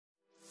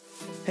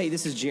Hey,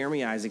 this is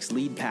Jeremy Isaacs,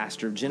 lead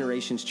pastor of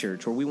Generations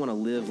Church, where we want to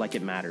live like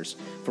it matters.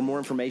 For more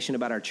information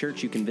about our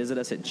church, you can visit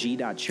us at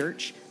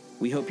g.church.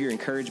 We hope you're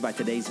encouraged by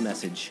today's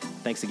message.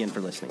 Thanks again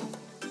for listening.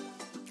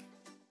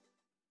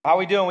 How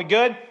we doing? We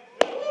good?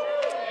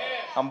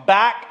 I'm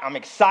back. I'm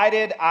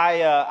excited.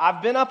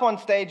 I've been up on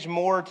stage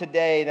more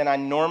today than I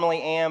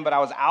normally am, but I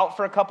was out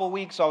for a couple of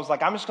weeks, so I was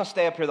like, I'm just going to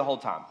stay up here the whole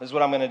time. This is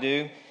what I'm going to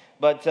do.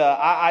 But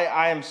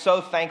I am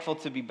so thankful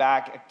to be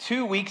back.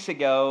 2 weeks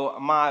ago,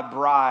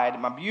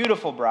 my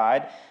beautiful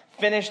bride,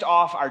 finished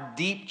off our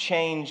Deep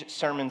Change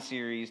sermon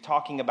series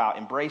talking about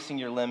embracing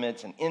your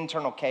limits and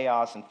internal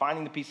chaos and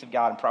finding the peace of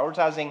God and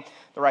prioritizing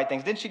the right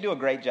things. Didn't she do a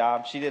great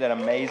job? She did an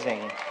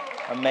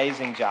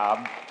amazing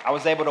job. I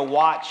was able to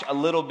watch a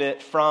little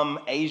bit from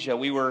Asia.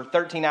 We were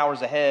 13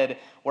 hours ahead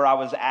where I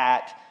was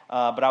at.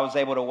 But I was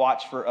able to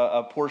watch for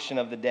a portion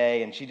of the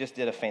day, and she just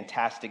did a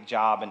fantastic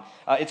job. And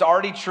it's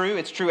already true.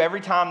 It's true every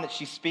time that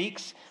she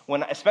speaks,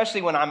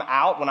 especially when I'm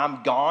out, when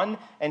I'm gone,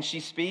 and she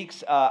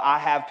speaks, I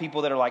have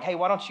people that are like, hey,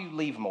 why don't you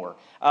leave more?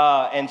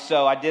 And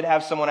so I did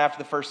have someone after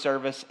the first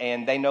service,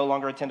 and they no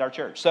longer attend our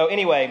church. So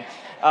anyway,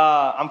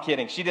 I'm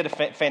kidding. She did a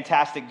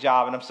fantastic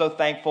job, and I'm so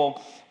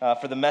thankful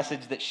for the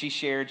message that she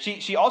shared.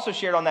 She also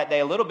shared on that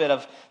day a little bit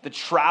of the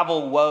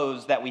travel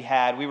woes that we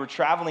had. We were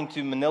traveling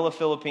to Manila,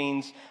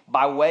 Philippines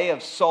by way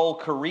of Seoul,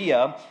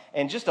 Korea,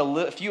 and just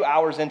a few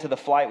hours into the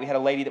flight, we had a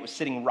lady that was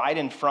sitting right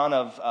in front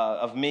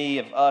of me,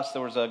 of us.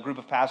 There was a group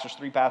of pastors,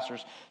 3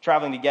 pastors,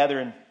 traveling together,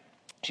 and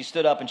she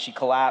stood up and she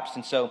collapsed.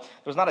 And so there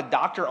was not a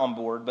doctor on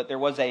board, but there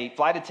was a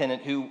flight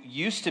attendant who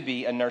used to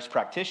be a nurse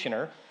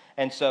practitioner.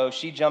 And so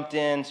she jumped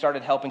in,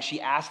 started helping. She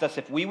asked us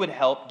if we would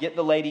help get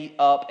the lady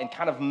up and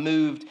kind of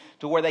moved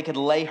to where they could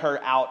lay her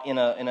out in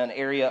an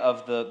area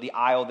of the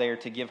aisle there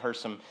to give her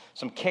some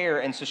care.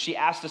 And so she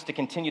asked us to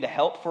continue to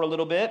help for a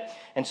little bit.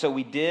 And so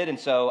we did. And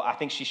so I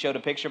think she showed a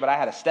picture, but I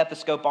had a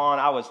stethoscope on.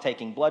 I was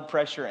taking blood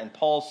pressure and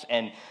pulse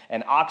and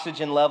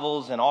oxygen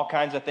levels and all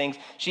kinds of things.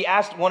 She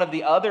asked one of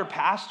the other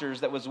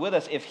pastors that was with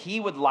us if he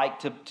would like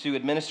to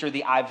administer the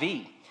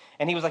IV.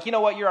 And he was like, you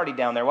know what, you're already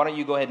down there. Why don't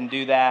you go ahead and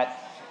do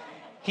that?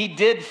 He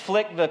did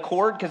flick the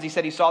cord because he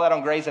said he saw that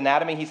on Grey's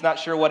Anatomy. He's not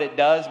sure what it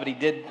does, but he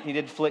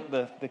did flick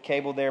the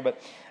cable there,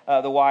 but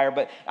the wire.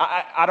 But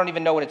I don't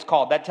even know what it's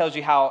called. That tells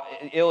you how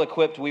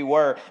ill-equipped we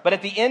were. But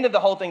at the end of the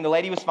whole thing, the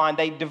lady was fine.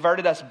 They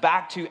diverted us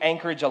back to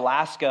Anchorage,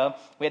 Alaska.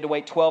 We had to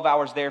wait 12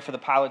 hours there for the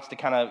pilots to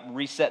kind of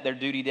reset their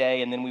duty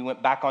day, and then we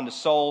went back on to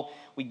Seoul.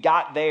 We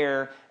got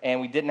there, and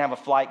we didn't have a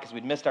flight because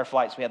we'd missed our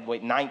flight, so we had to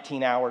wait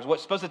 19 hours.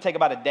 What's supposed to take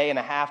about a day and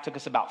a half took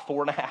us about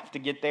 4.5 to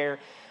get there.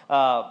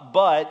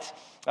 But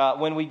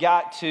when we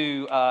got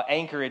to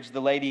Anchorage, the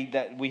lady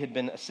that we had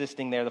been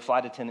assisting there, the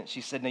flight attendant,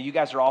 she said, "No, you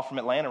guys are all from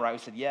Atlanta, right?" We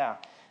said, "Yeah."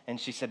 And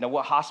she said, "Now,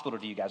 what hospital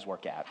do you guys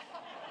work at?"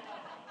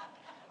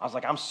 I was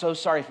like, "I'm so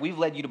sorry if we've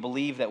led you to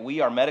believe that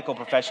we are medical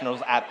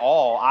professionals at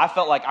all. I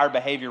felt like our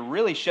behavior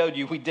really showed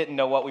you we didn't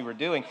know what we were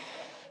doing."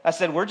 I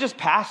said, "We're just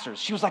pastors."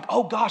 She was like,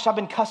 "Oh gosh, I've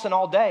been cussing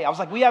all day." I was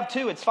like, "We have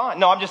too, it's fine."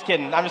 No, I'm just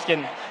kidding. I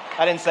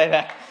didn't say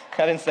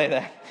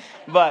that.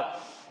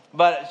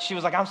 But she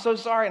was like, "I'm so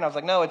sorry." And I was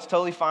like, "No, it's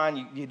totally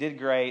fine. You did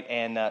great."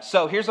 And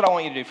so here's what I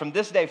want you to do. From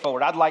this day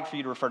forward, I'd like for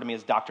you to refer to me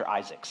as Dr.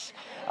 Isaacs.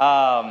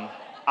 I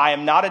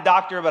am not a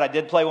doctor, but I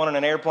did play one on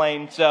an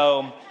airplane.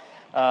 So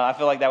I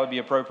feel like that would be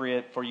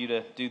appropriate for you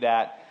to do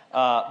that.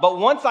 But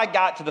once I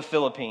got to the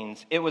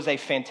Philippines, it was a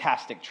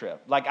fantastic trip.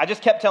 Like I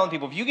just kept telling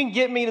people, if you can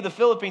get me to the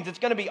Philippines, it's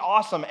going to be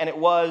awesome. And it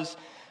was.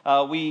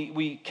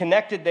 We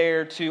connected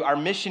there to our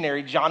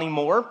missionary, Johnny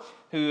Moore,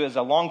 who is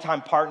a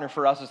longtime partner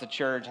for us as a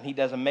church, and he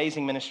does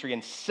amazing ministry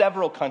in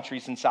several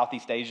countries in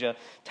Southeast Asia,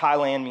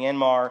 Thailand,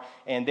 Myanmar,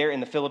 and they're in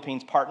the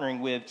Philippines partnering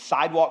with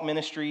Sidewalk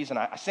Ministries, and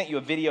I sent you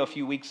a video a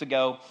few weeks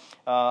ago,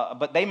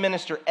 but they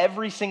minister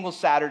every single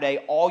Saturday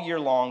all year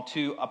long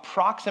to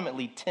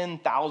approximately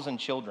 10,000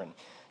 children,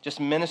 just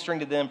ministering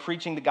to them,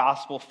 preaching the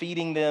gospel,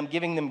 feeding them,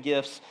 giving them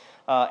gifts.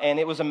 And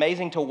it was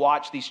amazing to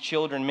watch these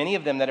children, many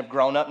of them that have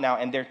grown up now,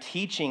 and they're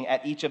teaching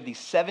at each of these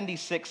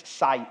 76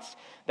 sites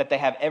that they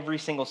have every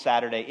single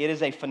Saturday. It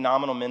is a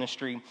phenomenal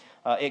ministry.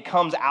 It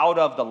comes out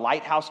of the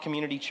Lighthouse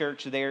Community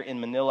Church there in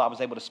Manila. I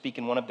was able to speak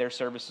in one of their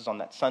services on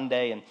that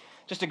Sunday, and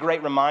just a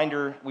great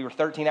reminder, we were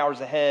 13 hours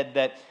ahead,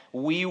 that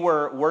we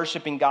were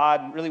worshiping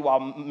God really while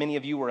many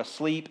of you were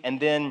asleep, and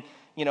then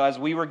as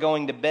we were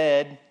going to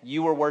bed,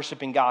 you were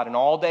worshiping God. And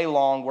all day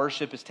long,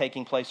 worship is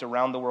taking place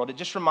around the world. It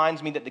just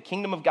reminds me that the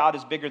kingdom of God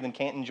is bigger than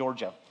Canton,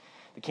 Georgia.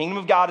 The kingdom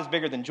of God is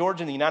bigger than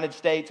Georgia and the United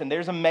States. And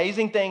there's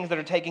amazing things that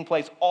are taking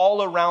place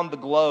all around the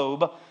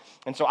globe.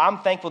 And so I'm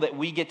thankful that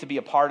we get to be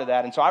a part of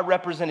that. And so I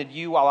represented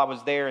you while I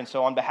was there. And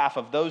so on behalf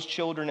of those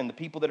children and the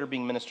people that are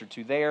being ministered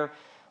to there, on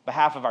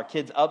behalf of our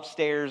kids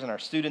upstairs and our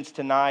students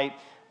tonight,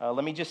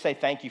 let me just say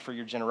thank you for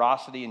your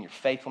generosity and your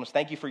faithfulness.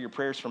 Thank you for your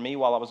prayers for me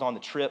while I was on the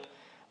trip.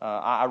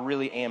 I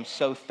really am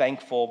so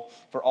thankful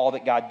for all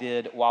that God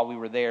did while we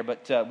were there.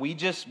 But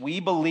we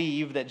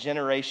believe that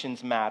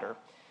generations matter.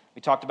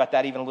 We talked about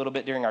that even a little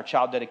bit during our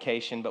child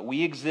dedication, but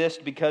we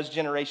exist because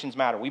generations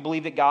matter. We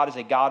believe that God is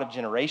a God of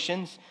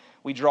generations.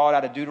 We draw it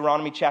out of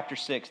Deuteronomy chapter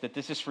 6, that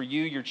this is for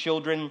you, your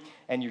children,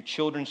 and your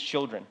children's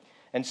children.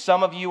 And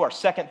some of you are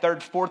second,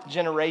 third, fourth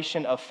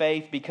generation of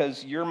faith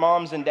because your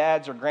moms and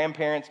dads or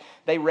grandparents,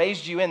 they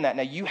raised you in that.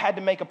 Now, you had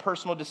to make a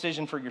personal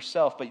decision for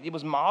yourself, but it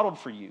was modeled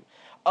for you.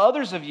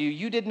 Others of you,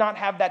 you did not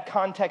have that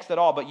context at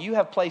all, but you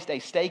have placed a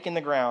stake in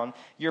the ground,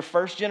 your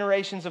first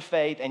generations of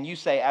faith, and you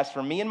say, as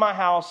for me and my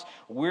house,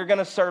 we're going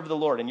to serve the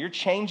Lord. And you're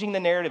changing the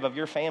narrative of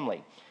your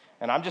family.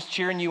 And I'm just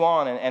cheering you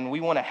on, and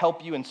we want to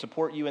help you and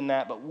support you in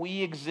that. But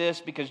we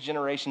exist because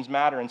generations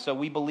matter. And so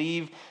we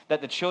believe that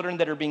the children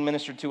that are being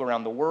ministered to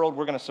around the world,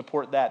 we're going to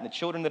support that. And the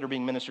children that are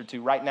being ministered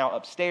to right now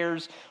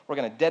upstairs, we're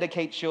going to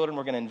dedicate children.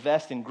 We're going to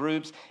invest in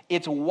groups.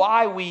 It's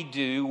why we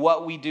do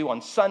what we do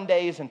on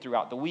Sundays and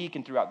throughout the week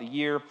and throughout the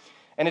year.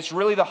 And it's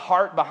really the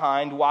heart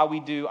behind why we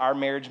do our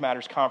Marriage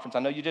Matters Conference. I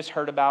know you just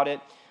heard about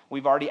it.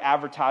 We've already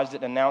advertised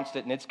it and announced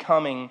it, and it's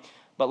coming.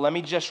 But let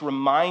me just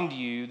remind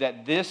you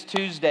that this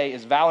Tuesday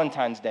is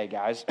Valentine's Day,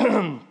 guys.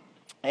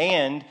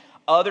 And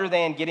other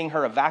than getting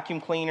her a vacuum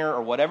cleaner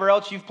or whatever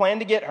else you've planned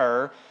to get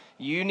her,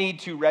 you need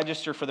to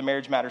register for the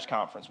Marriage Matters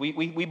Conference. We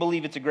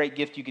believe it's a great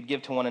gift you could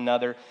give to one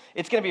another.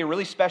 It's going to be a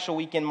really special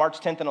weekend, March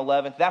 10th and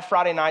 11th. That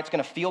Friday night's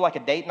going to feel like a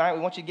date night. We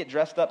want you to get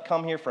dressed up,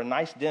 come here for a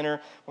nice dinner.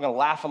 We're going to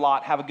laugh a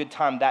lot, have a good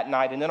time that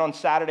night. And then on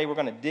Saturday, we're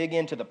going to dig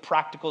into the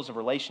practicals of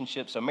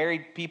relationships. So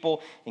married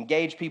people,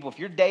 engaged people, if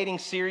you're dating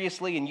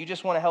seriously and you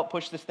just want to help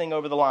push this thing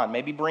over the line,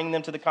 maybe bring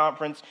them to the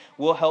conference.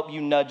 We'll help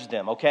you nudge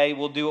them, okay?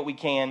 We'll do what we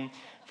can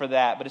for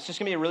that. But it's just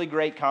going to be a really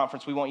great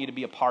conference. We want you to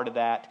be a part of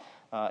that.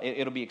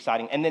 It'll be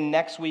exciting. And then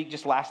next week,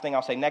 just last thing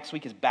I'll say, next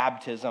week is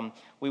baptism.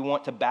 We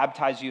want to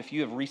baptize you. If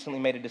you have recently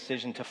made a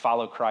decision to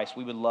follow Christ,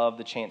 we would love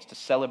the chance to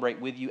celebrate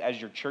with you as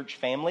your church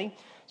family.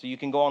 So you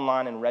can go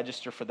online and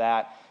register for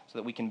that so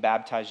that we can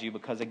baptize you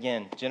because,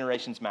 again,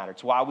 generations matter.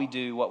 It's why we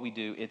do what we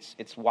do.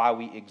 It's why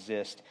we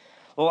exist.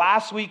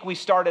 Last week, we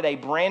started a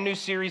brand new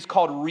series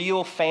called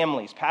Real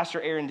Families.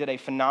 Pastor Aaron did a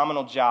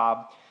phenomenal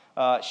job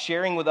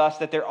sharing with us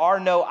that there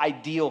are no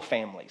ideal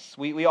families.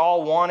 We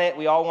all want it.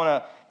 We all want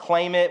to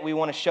claim it. We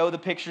want to show the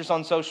pictures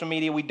on social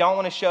media. We don't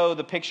want to show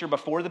the picture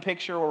before the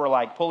picture where we're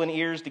like pulling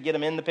ears to get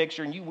them in the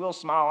picture. And you will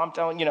smile, I'm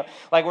telling you,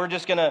 like we're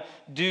just going to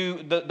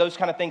do those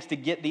kind of things to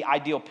get the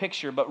ideal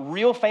picture. But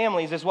real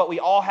families is what we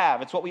all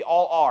have. It's what we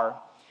all are.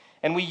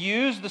 And we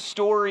use the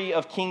story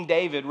of King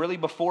David, really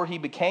before he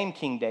became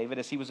King David,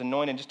 as he was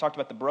anointed, and just talked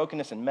about the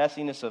brokenness and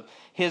messiness of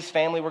his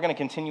family. We're going to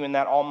continue in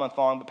that all month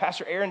long. But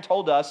Pastor Aaron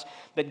told us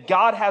that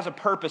God has a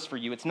purpose for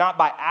you. It's not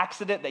by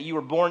accident that you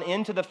were born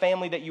into the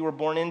family that you were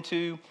born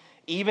into.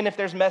 Even if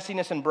there's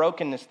messiness and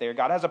brokenness there,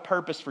 God has a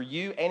purpose for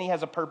you, and he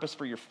has a purpose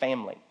for your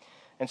family.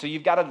 And so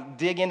you've got to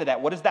dig into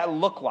that. What does that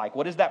look like?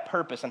 What is that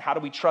purpose, and how do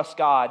we trust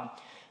God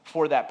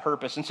for that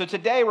purpose? And so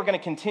today we're going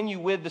to continue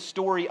with the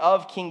story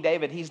of King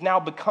David. He's now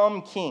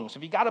become king. So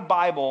if you got a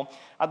Bible,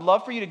 I'd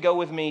love for you to go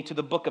with me to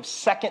the book of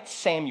 2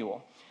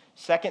 Samuel.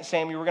 2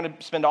 Samuel, we're going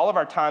to spend all of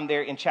our time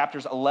there in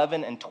chapters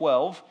 11 and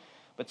 12.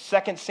 But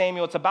 2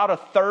 Samuel, it's about a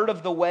third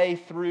of the way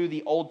through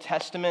the Old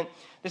Testament.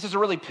 This is a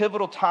really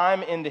pivotal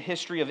time in the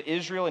history of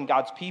Israel and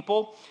God's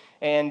people.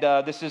 And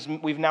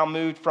we've now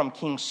moved from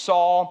King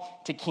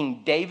Saul to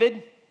King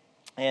David.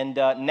 And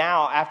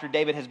now, after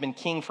David has been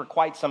king for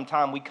quite some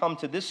time, we come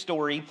to this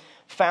story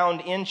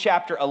found in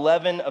chapter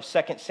 11 of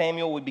 2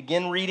 Samuel. We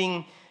begin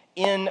reading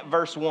in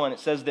verse 1. It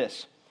says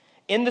this: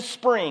 In the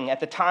spring, at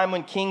the time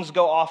when kings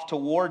go off to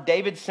war,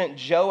 David sent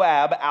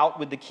Joab out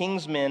with the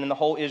king's men and the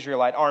whole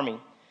Israelite army.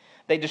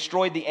 They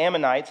destroyed the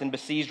Ammonites and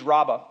besieged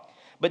Rabbah.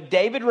 But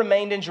David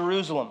remained in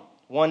Jerusalem.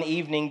 One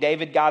evening,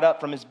 David got up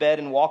from his bed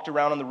and walked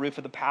around on the roof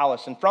of the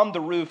palace. And from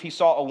the roof, he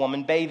saw a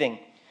woman bathing.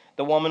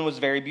 The woman was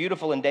very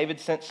beautiful, and David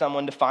sent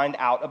someone to find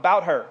out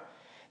about her.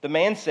 The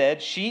man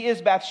said, "She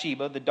is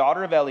Bathsheba, the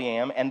daughter of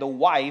Eliam, and the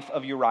wife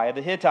of Uriah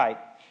the Hittite."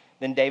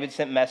 Then David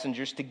sent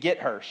messengers to get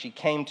her. She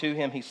came to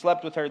him. He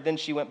slept with her. Then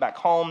she went back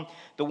home.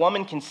 The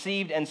woman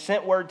conceived and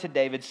sent word to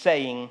David,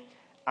 saying,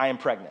 "I am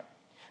pregnant."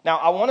 Now,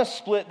 I want to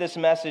split this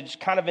message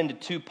kind of into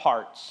two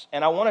parts,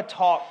 and I want to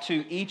talk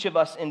to each of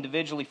us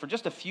individually for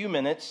just a few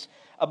minutes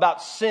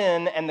about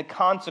sin and the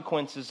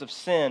consequences of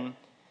sin.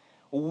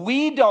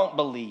 We don't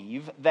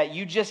believe that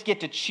you just get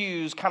to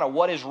choose kind of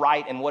what is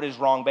right and what is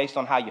wrong based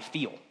on how you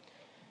feel.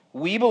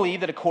 We believe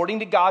that according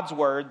to God's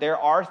word, there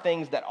are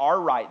things that are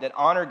right, that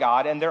honor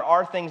God, and there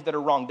are things that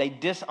are wrong. They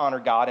dishonor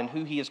God and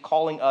who he is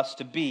calling us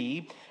to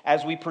be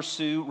as we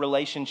pursue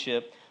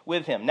relationship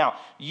with him. Now,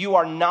 you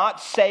are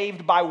not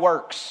saved by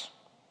works.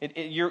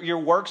 Your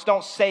works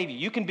don't save you.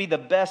 You can be the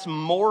best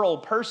moral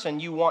person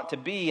you want to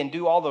be and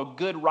do all the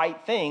good, right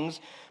things,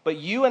 but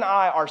you and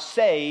I are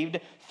saved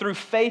through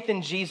faith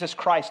in Jesus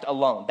Christ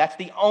alone. That's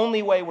the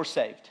only way we're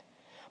saved.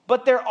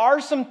 But there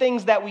are some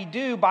things that we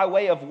do by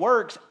way of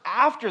works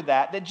after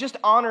that just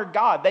honor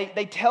God.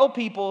 They tell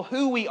people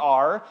who we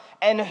are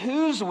and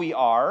whose we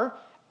are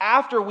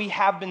after we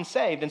have been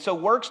saved. And so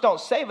works don't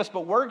save us,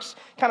 but works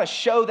kind of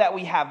show that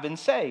we have been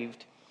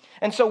saved.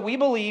 And so we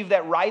believe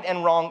that right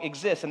and wrong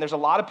exists. And there's a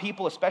lot of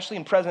people, especially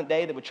in present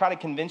day, that would try to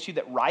convince you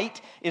that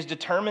right is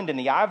determined in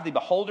the eye of the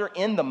beholder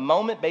in the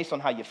moment based on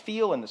how you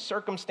feel and the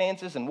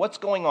circumstances and what's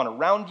going on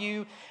around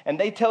you. And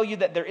they tell you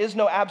that there is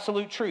no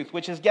absolute truth,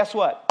 which is, guess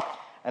what?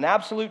 An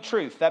absolute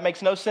truth. That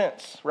makes no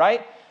sense,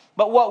 right?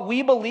 But what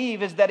we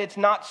believe is that it's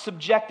not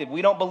subjective.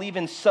 We don't believe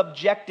in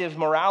subjective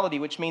morality,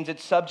 which means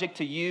it's subject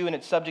to you and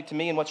it's subject to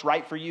me, and what's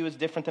right for you is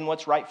different than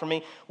what's right for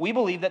me. We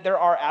believe that there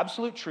are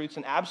absolute truths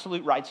and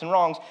absolute rights and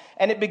wrongs,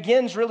 and it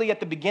begins really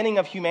at the beginning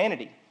of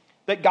humanity.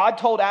 That God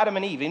told Adam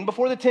and Eve, even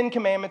before the 10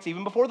 Commandments,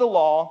 even before the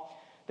law,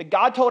 that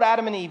God told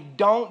Adam and Eve,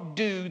 don't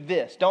do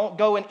this. Don't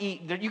go and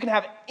eat. You can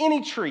have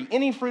any tree,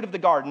 any fruit of the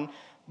garden,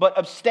 but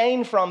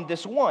abstain from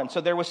this one. So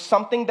there was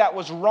something that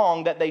was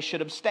wrong that they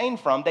should abstain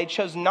from. They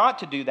chose not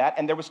to do that,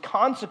 and there was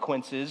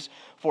consequences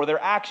for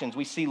their actions.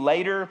 We see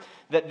later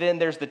that then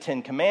there's the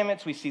 10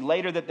 Commandments. We see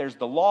later that there's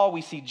the law.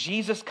 We see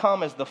Jesus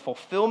come as the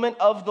fulfillment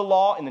of the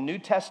law in the New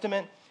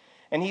Testament.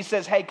 And he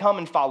says, hey, come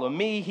and follow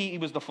me. He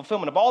was the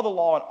fulfillment of all the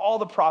law and all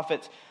the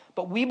prophets.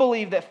 But we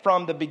believe that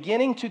from the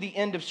beginning to the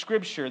end of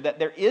Scripture, that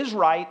there is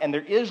right and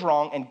there is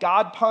wrong, and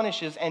God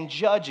punishes and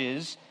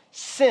judges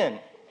sin.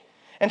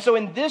 And so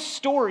in this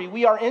story,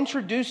 we are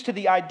introduced to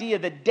the idea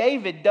that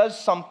David does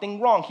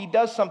something wrong. He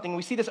does something,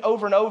 we see this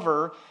over and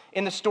over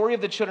in the story of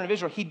the children of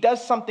Israel. He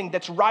does something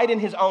that's right in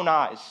his own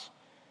eyes,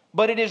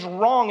 but it is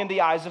wrong in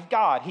the eyes of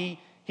God. He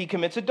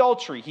commits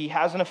adultery. He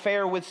has an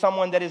affair with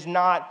someone that is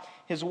not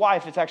his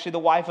wife. It's actually the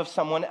wife of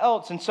someone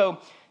else. And so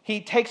he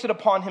takes it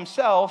upon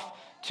himself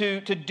to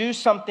do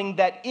something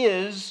that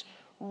is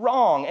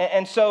wrong.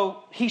 And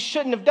so he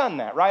shouldn't have done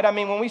that, right? I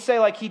mean, when we say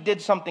like he did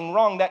something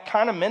wrong, that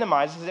kind of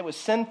minimizes it was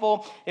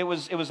sinful. It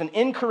was an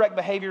incorrect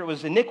behavior. It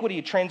was iniquity,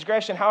 a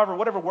transgression, however,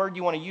 whatever word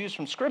you want to use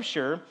from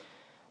Scripture.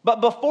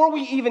 But before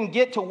we even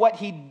get to what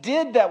he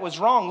did that was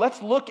wrong,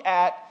 let's look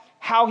at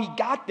how he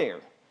got there.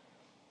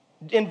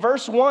 In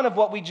verse 1 of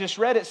what we just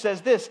read, it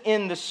says this: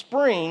 in the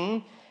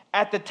spring,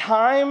 at the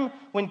time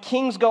when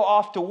kings go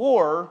off to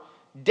war,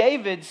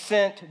 David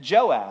sent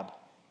Joab,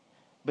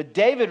 but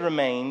David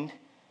remained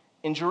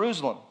in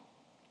Jerusalem.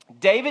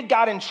 David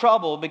got in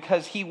trouble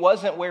because he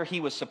wasn't where he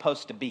was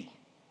supposed to be.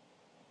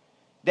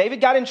 David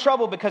got in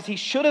trouble because he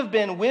should have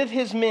been with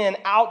his men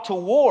out to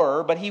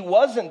war, but he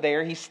wasn't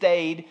there. He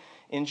stayed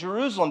in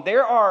Jerusalem.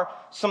 There are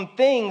some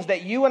things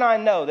that you and I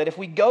know that if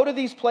we go to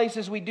these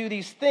places, we do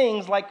these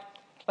things, like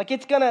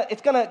it's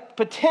gonna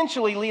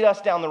potentially lead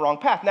us down the wrong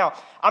path. Now,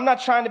 I'm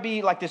not trying to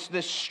be like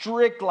this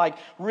strict, like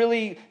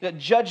really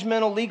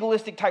judgmental,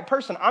 legalistic type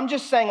person. I'm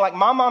just saying, like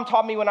my mom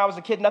taught me when I was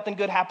a kid, nothing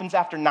good happens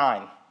after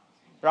 9,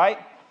 right?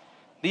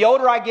 The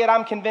older I get,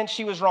 I'm convinced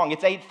she was wrong.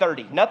 It's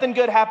 8:30. Nothing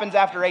good happens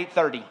after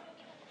 8:30.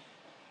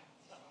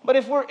 But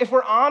if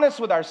we're honest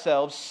with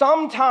ourselves,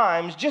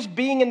 sometimes just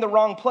being in the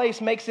wrong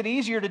place makes it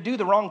easier to do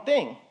the wrong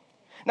thing.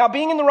 Now,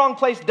 being in the wrong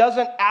place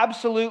doesn't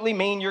absolutely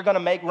mean you're going to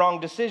make wrong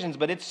decisions,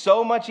 but it's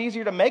so much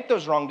easier to make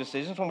those wrong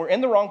decisions when we're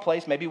in the wrong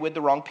place, maybe with the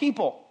wrong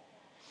people.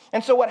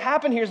 And so what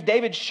happened here is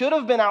David should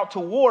have been out to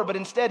war, but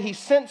instead he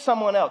sent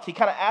someone else. He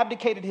kind of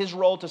abdicated his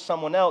role to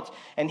someone else,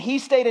 and he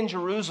stayed in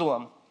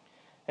Jerusalem.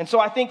 And so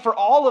I think for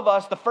all of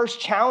us, the first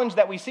challenge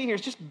that we see here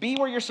is just be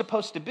where you're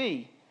supposed to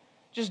be.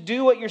 Just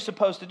do what you're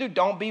supposed to do.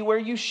 Don't be where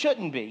you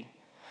shouldn't be.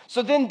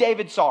 So then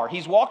David saw her.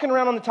 He's walking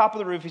around on the top of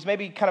the roof. He's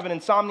maybe kind of an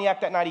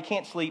insomniac that night. He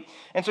can't sleep.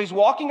 And so he's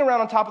walking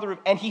around on top of the roof,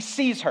 and he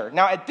sees her.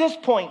 Now, at this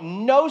point,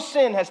 no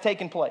sin has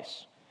taken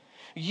place.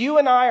 You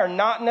and I are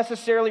not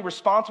necessarily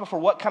responsible for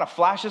what kind of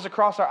flashes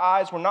across our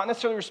eyes. We're not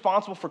necessarily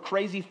responsible for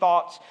crazy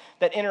thoughts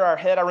that enter our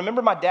head. I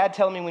remember my dad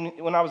telling me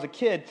when I was a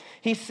kid,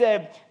 he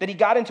said that he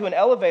got into an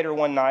elevator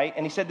one night,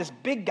 and he said this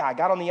big guy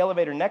got on the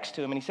elevator next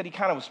to him, and he said he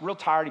kind of was real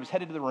tired. He was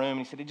headed to the room, and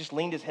he said he just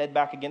leaned his head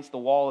back against the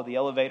wall of the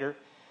elevator.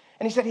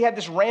 And he said he had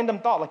this random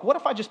thought, like, what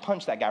if I just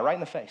punched that guy right in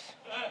the face?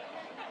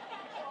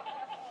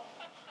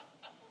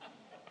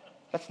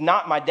 That's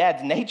not my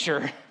dad's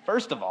nature,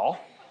 first of all.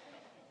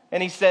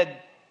 And he said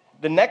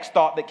the next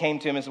thought that came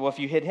to him is, well, if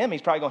you hit him,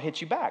 he's probably going to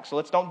hit you back, so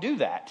let's don't do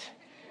that.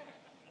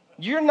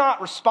 You're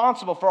not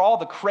responsible for all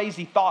the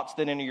crazy thoughts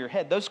that enter your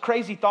head. Those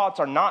crazy thoughts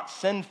are not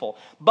sinful,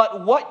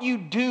 but what you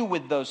do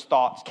with those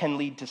thoughts can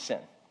lead to sin.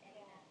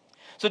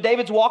 So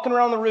David's walking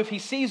around the roof, he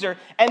sees her,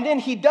 and then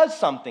he does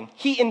something.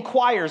 He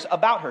inquires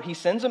about her. He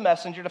sends a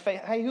messenger to say,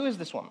 hey, who is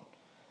this woman?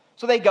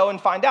 So they go and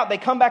find out. They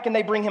come back and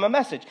they bring him a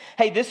message.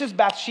 Hey, this is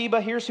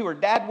Bathsheba. Here's who her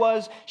dad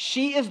was.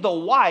 She is the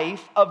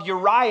wife of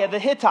Uriah the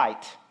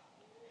Hittite.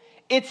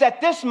 It's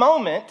at this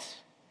moment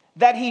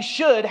that he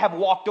should have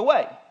walked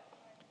away.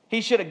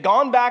 He should have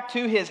gone back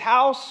to his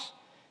house.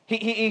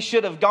 He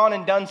should have gone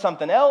and done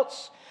something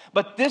else.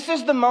 But this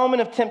is the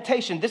moment of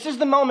temptation. This is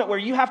the moment where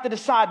you have to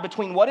decide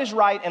between what is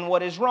right and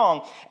what is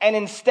wrong. And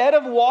instead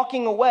of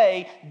walking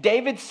away,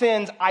 David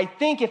sends, I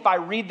think if I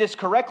read this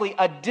correctly,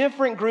 a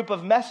different group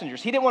of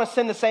messengers. He didn't want to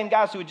send the same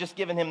guys who had just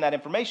given him that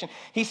information.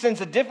 He sends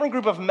a different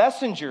group of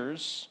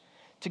messengers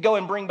to go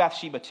and bring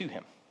Bathsheba to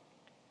him.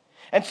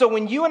 And so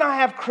when you and I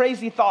have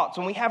crazy thoughts,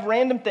 when we have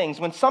random things,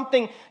 when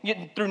something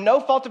through no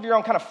fault of your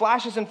own kind of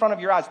flashes in front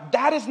of your eyes,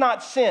 that is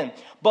not sin.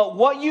 But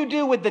what you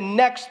do with the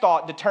next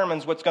thought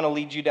determines what's going to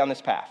lead you down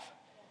this path.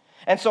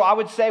 And so I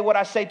would say what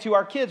I say to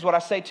our kids, what I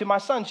say to my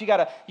sons, you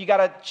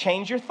gotta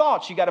change your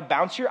thoughts. You gotta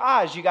bounce your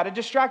eyes. You gotta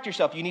distract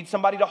yourself. You need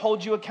somebody to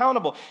hold you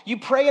accountable. You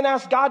pray and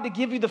ask God to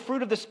give you the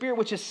fruit of the Spirit,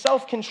 which is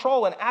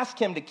self-control, and ask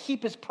Him to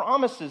keep His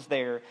promises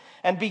there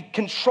and be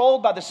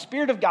controlled by the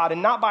Spirit of God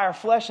and not by our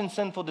flesh and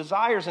sinful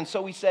desires. And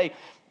so we say,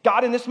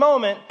 God, in this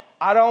moment,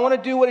 I don't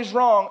want to do what is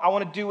wrong. I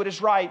want to do what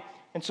is right.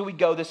 And so we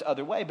go this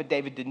other way. But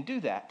David didn't do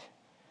that.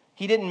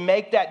 He didn't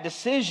make that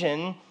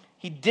decision.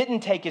 He didn't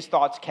take his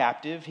thoughts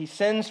captive. He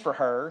sins for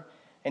her,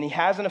 and he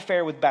has an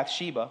affair with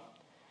Bathsheba.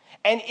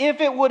 And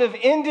if it would have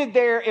ended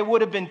there, it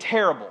would have been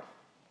terrible.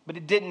 But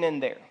it didn't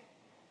end there.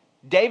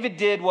 David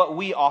did what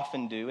we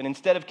often do, and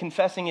instead of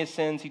confessing his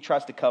sins, he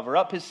tries to cover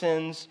up his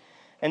sins.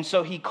 And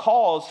so he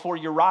calls for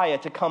Uriah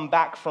to come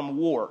back from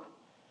war.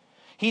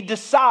 He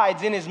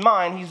decides in his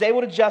mind, he's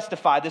able to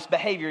justify this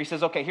behavior. He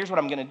says, okay, here's what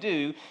I'm going to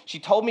do. She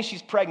told me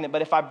she's pregnant,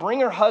 but if I bring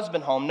her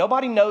husband home,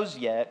 nobody knows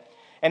yet.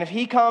 And if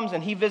he comes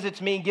and he visits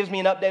me and gives me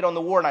an update on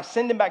the war and I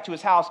send him back to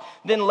his house,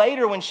 then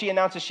later when she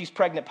announces she's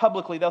pregnant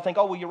publicly, they'll think,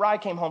 oh, well, Uriah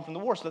came home from the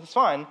war, so that's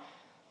fine.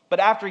 But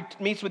after he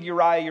meets with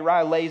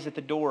Uriah lays at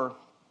the door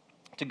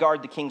to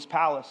guard the king's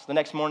palace. The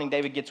next morning,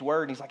 David gets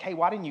word, and he's like, hey,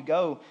 why didn't you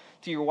go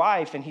to your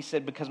wife? And he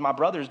said, because my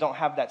brothers don't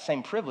have that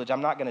same privilege.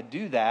 I'm not going to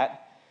do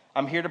that.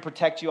 I'm here to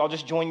protect you. I'll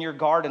just join your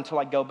guard until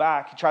I go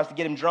back. He tries to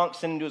get him drunk,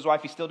 send him to his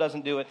wife. He still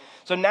doesn't do it.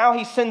 So now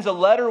he sends a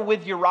letter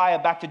with Uriah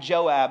back to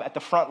Joab at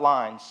the front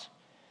lines.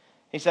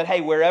 He said,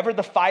 hey, wherever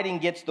the fighting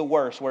gets the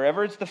worst,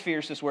 wherever it's the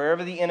fiercest,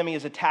 wherever the enemy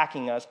is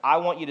attacking us, I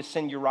want you to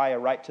send Uriah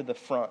right to the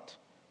front,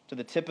 to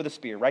the tip of the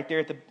spear, right there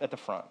at the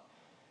front.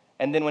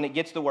 And then when it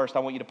gets the worst, I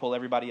want you to pull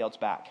everybody else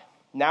back.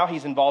 Now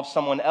he's involved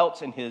someone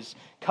else in his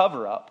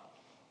cover-up.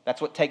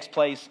 That's what takes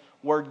place.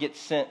 Word gets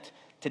sent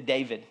to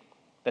David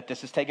that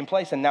this has taken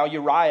place. And now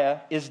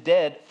Uriah is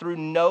dead through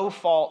no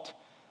fault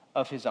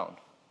of his own.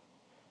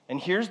 And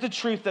here's the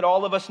truth that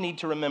all of us need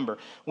to remember.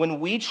 When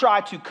we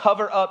try to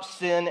cover up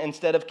sin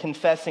instead of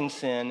confessing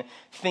sin,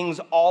 things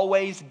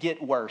always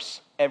get worse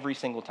every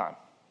single time.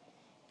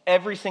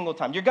 Every single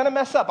time. You're going to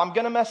mess up. I'm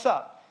going to mess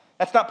up.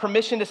 That's not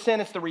permission to sin.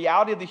 It's the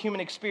reality of the human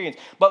experience.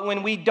 But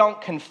when we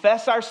don't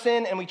confess our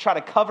sin and we try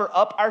to cover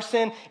up our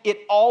sin, it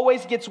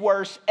always gets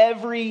worse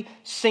every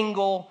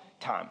single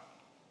time.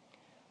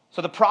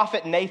 So the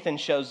prophet Nathan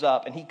shows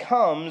up, and he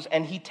comes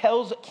and he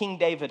tells King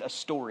David a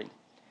story.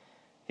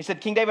 He said,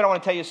 King David, I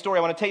want to tell you a story.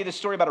 I want to tell you this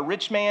story about a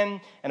rich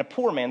man and a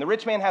poor man. The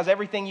rich man has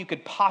everything you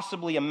could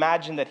possibly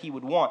imagine that he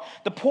would want.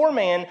 The poor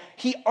man,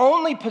 he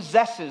only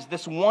possesses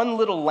this one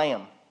little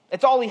lamb.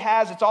 It's all he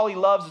has. It's all he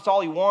loves. It's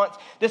all he wants.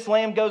 This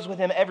lamb goes with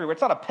him everywhere.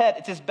 It's not a pet.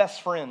 It's his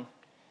best friend.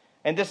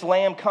 And this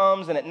lamb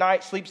comes and at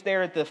night sleeps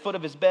there at the foot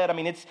of his bed. I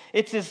mean,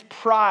 it's his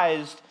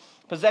prized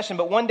possession.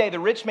 But one day the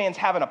rich man's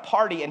having a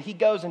party, and he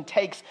goes and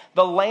takes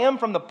the lamb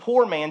from the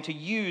poor man to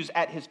use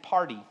at his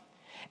party.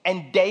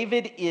 And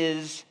David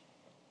is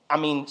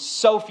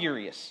so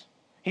furious.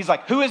 He's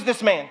like, who is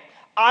this man?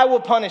 I will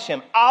punish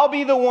him. I'll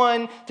be the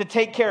one to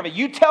take care of it.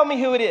 You tell me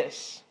who it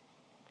is.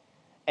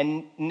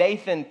 And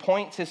Nathan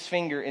points his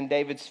finger in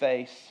David's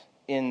face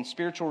in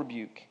spiritual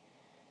rebuke.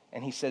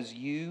 And he says,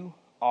 you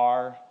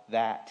are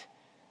that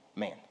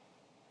man.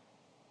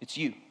 It's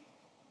you.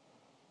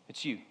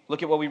 It's you.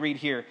 Look at what we read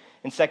here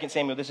in 2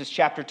 Samuel. This is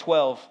chapter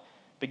 12,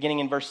 beginning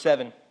in verse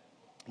 7.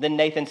 Then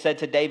Nathan said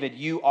to David,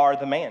 you are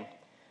the man.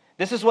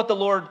 This is what the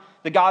Lord,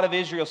 the God of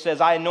Israel,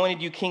 says. I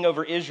anointed you king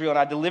over Israel, and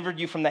I delivered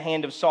you from the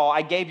hand of Saul.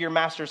 I gave your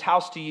master's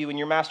house to you and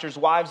your master's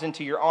wives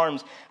into your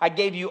arms. I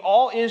gave you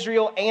all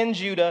Israel and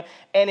Judah,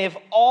 and if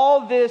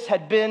all this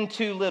had been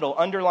too little,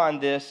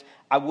 underline this,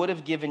 I would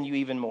have given you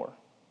even more.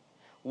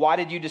 Why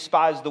did you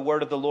despise the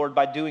word of the Lord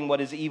by doing what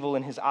is evil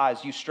in his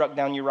eyes? You struck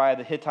down Uriah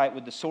the Hittite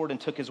with the sword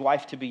and took his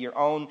wife to be your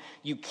own.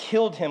 You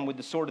killed him with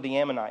the sword of the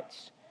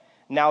Ammonites.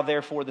 Now,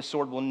 therefore, the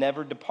sword will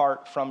never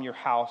depart from your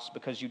house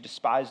because you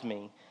despised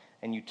me,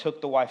 and you took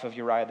the wife of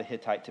Uriah the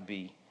Hittite to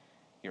be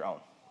your own.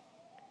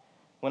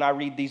 When I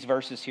read these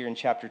verses here in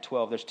chapter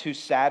 12, there's two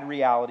sad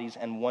realities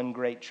and one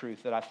great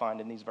truth that I find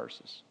in these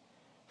verses.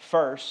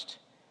 First,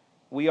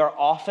 we are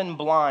often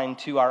blind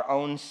to our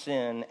own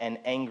sin and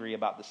angry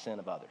about the sin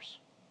of others.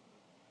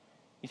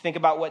 You think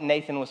about what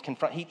Nathan was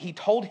confronted. He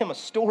told him a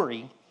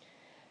story,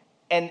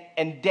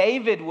 and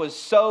David was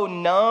so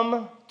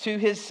numb to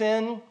his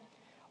sin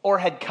or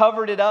had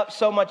covered it up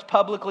so much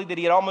publicly that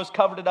he had almost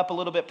covered it up a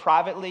little bit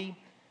privately,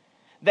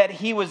 that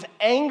he was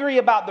angry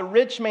about the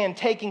rich man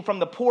taking from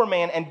the poor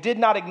man and did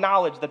not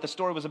acknowledge that the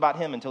story was about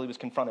him until he was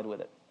confronted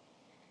with it.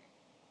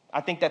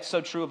 I think that's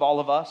so true of all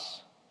of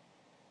us,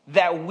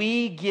 that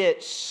we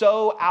get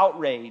so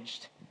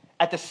outraged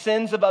at the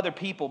sins of other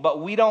people,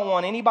 but we don't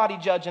want anybody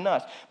judging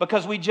us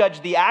because we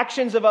judge the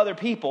actions of other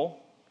people,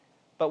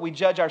 but we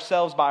judge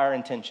ourselves by our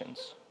intentions,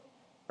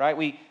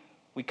 right?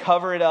 We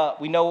cover it up.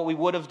 We know what we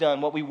would have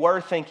done, what we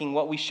were thinking,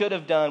 what we should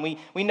have done.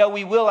 We know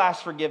we will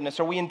ask forgiveness,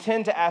 or we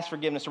intend to ask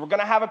forgiveness, or we're going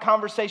to have a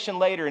conversation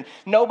later, and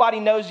nobody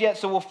knows yet,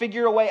 so we'll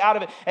figure a way out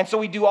of it. And so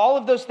we do all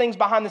of those things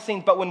behind the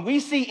scenes. But when we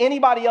see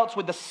anybody else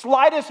with the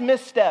slightest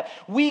misstep,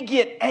 we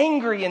get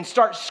angry and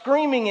start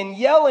screaming and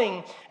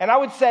yelling. And I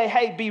would say,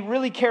 hey, be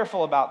really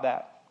careful about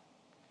that.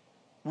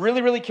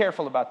 Really, really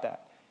careful about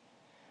that.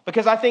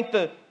 Because I think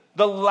the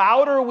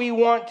louder we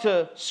want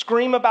to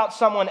scream about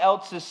someone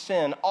else's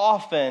sin,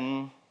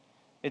 often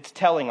it's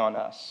telling on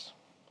us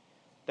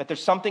that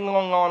there's something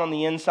going on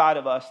the inside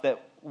of us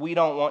that we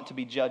don't want to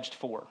be judged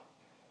for.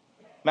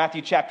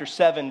 Matthew chapter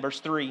 7, verse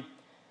 3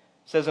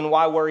 says, "And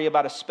why worry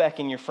about a speck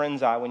in your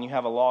friend's eye when you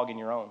have a log in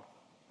your own?"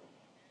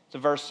 It's a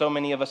verse so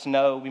many of us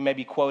know. We may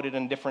be quoted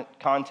in different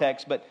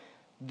contexts, but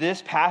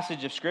this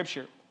passage of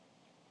Scripture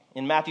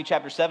in Matthew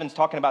chapter 7 is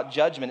talking about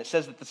judgment. It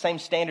says that the same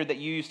standard that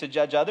you use to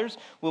judge others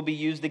will be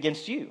used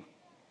against you.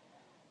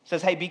 It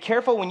says, hey, be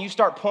careful when you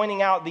start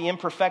pointing out the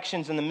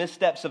imperfections and the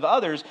missteps of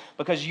others,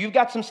 because you've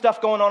got some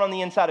stuff going on the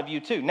inside of you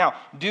too. Now,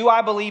 do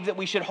I believe that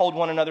we should hold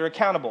one another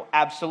accountable?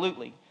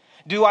 Absolutely.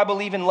 Do I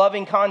believe in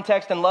loving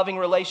context and loving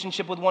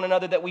relationship with one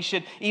another, that we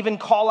should even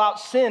call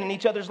out sin in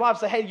each other's lives?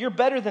 Say, hey, you're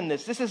better than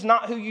this. This is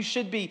not who you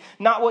should be,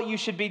 not what you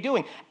should be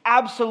doing.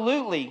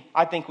 Absolutely,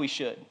 I think we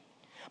should.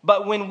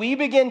 But when we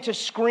begin to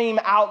scream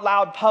out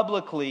loud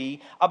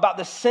publicly about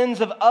the sins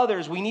of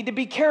others, we need to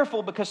be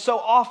careful, because so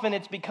often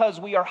it's because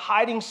we are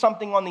hiding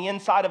something on the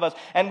inside of us,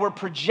 and we're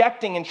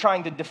projecting and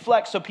trying to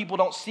deflect so people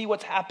don't see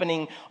what's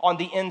happening on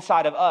the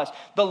inside of us.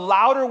 The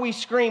louder we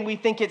scream, we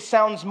think it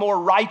sounds more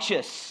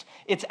righteous.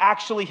 It's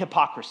actually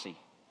hypocrisy.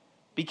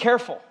 Be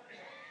careful.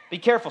 Be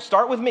careful.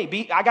 Start with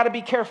me. I got to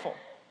be careful.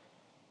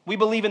 We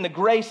believe in the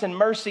grace and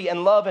mercy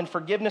and love and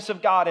forgiveness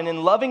of God. And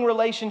in loving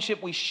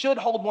relationship, we should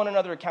hold one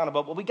another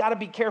accountable. But we got to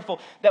be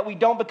careful that we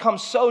don't become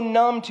so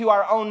numb to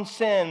our own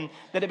sin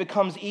that it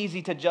becomes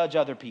easy to judge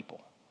other people.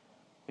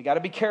 We got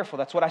to be careful.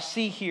 That's what I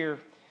see here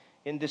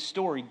in this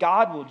story.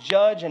 God will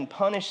judge and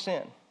punish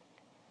sin.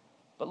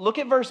 But look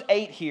at verse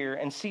 8 here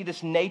and see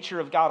this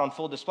nature of God on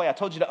full display. I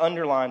told you to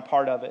underline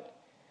part of it.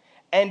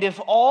 "And if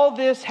all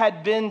this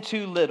had been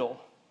too little,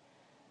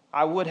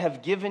 I would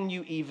have given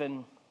you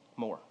even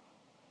more."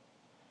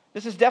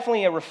 This is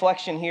definitely a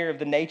reflection here of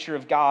the nature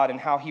of God and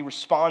how he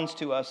responds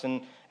to us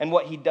and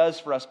what he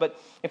does for us. But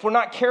if we're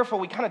not careful,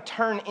 we kind of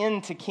turn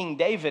into King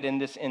David in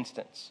this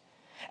instance.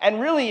 And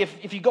really,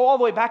 if you go all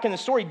the way back in the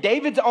story,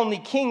 David's only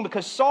king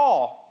because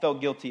Saul felt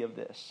guilty of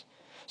this.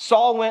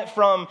 Saul went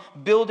from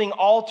building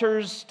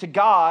altars to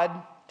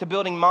God to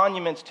building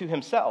monuments to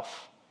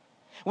himself.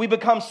 We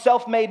become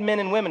self-made men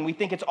and women. We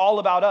think it's all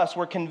about us.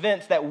 We're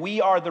convinced that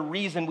we are the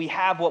reason we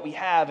have what we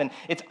have, and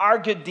it's our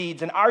good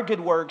deeds and our good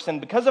works, and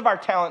because of our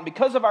talent,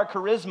 because of our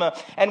charisma,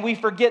 and we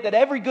forget that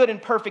every good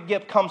and perfect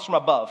gift comes from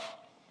above,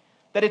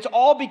 that it's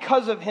all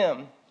because of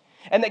him,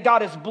 and that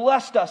God has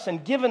blessed us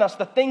and given us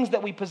the things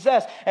that we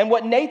possess. And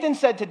what Nathan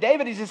said to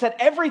David is, he said,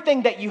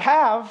 everything that you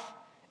have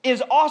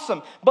is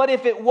awesome, but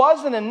if it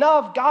wasn't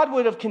enough, God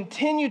would have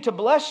continued to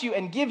bless you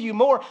and give you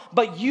more,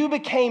 but you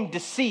became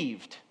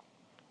deceived.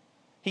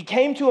 He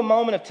came to a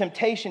moment of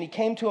temptation. He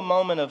came to a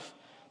moment of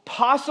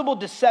possible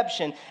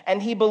deception,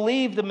 and he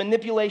believed the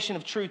manipulation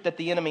of truth that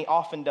the enemy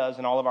often does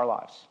in all of our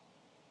lives.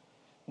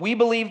 We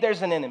believe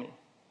there's an enemy,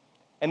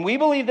 and we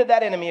believe that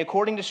that enemy,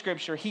 according to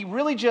Scripture, he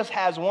really just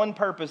has one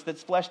purpose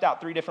that's fleshed out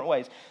 3 different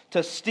ways: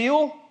 to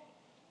steal,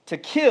 to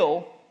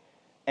kill,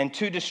 and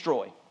to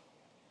destroy.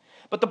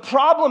 But the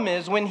problem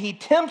is, when he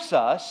tempts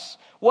us,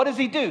 what does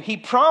he do? He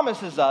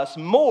promises us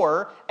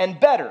more and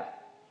better.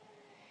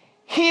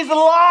 He's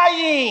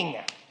lying.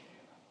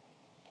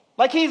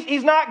 Like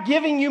he's not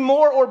giving you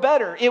more or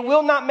better. It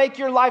will not make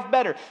your life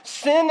better.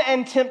 Sin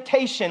and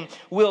temptation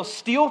will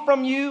steal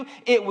from you.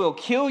 It will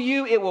kill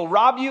you. It will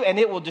rob you, and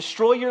it will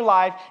destroy your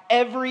life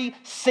every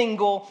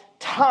single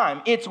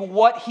time. It's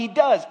what he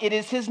does. It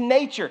is his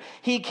nature.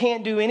 He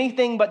can't do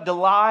anything but to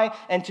lie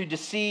and to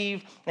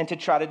deceive and to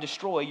try to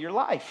destroy your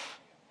life.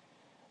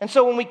 And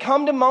so when we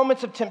come to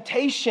moments of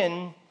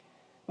temptation,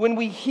 when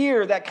we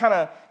hear that kind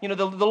of,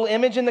 the little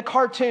image in the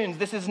cartoons,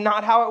 this is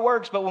not how it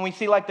works, but when we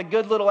see like the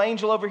good little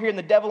angel over here and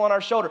the devil on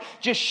our shoulder,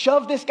 just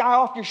shove this guy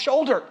off your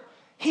shoulder.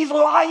 He's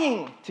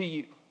lying to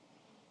you.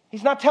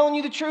 He's not telling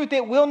you the truth.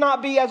 It will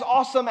not be as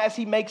awesome as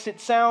he makes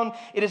it sound.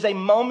 It is a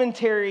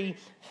momentary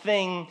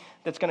thing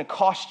that's going to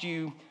cost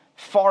you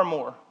far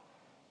more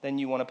than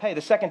you want to pay.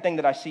 The second thing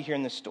that I see here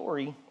in this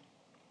story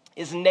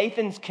is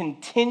Nathan's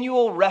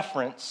continual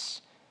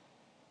reference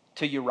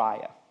to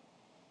Uriah.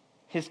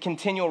 His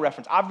continual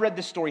reference. I've read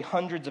this story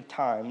hundreds of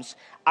times.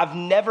 I've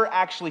never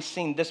actually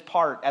seen this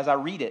part as I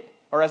read it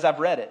or as I've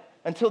read it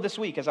until this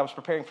week as I was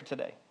preparing for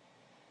today.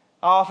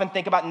 I often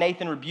think about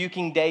Nathan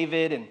rebuking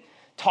David and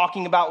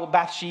talking about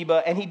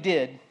Bathsheba, and he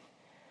did.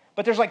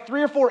 But there's like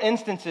 3 or 4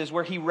 instances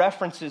where he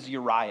references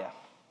Uriah.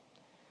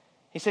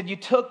 He said, you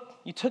took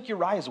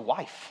Uriah's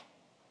wife.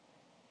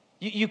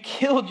 You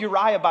killed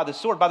Uriah by the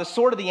sword. By the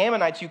sword of the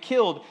Ammonites, you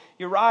killed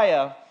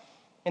Uriah.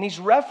 And he's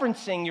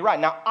referencing Uriah.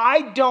 Now,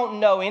 I don't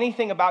know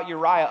anything about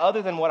Uriah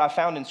other than what I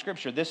found in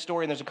Scripture, this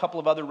story, and there's a couple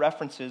of other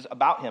references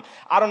about him.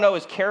 I don't know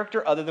his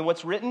character other than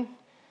what's written.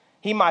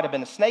 He might have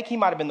been a snake. He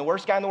might have been the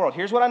worst guy in the world.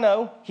 Here's what I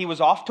know. He was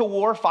off to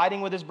war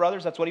fighting with his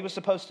brothers. That's what he was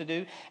supposed to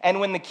do. And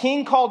when the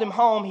king called him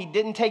home, he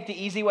didn't take the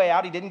easy way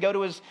out. He didn't go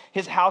to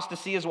his house to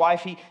see his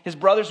wife. His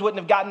brothers wouldn't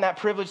have gotten that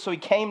privilege, so he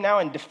came now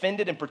and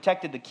defended and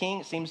protected the king.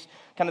 It seems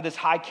kind of this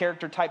high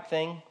character type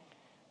thing.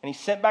 And he's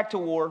sent back to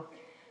war,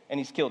 and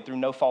he's killed through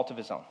no fault of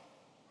his own.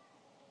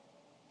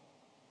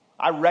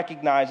 I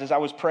recognize as I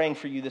was praying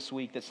for you this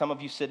week that some of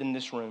you sit in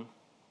this room,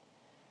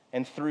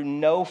 and through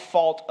no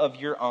fault of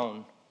your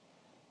own,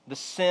 the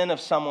sin of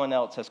someone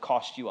else has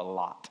cost you a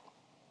lot.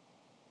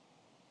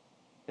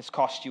 It's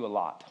cost you a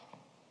lot.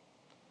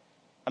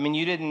 I mean,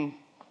 you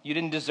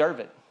didn't deserve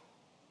it.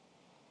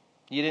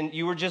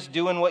 You were just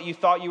doing what you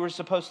thought you were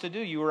supposed to do.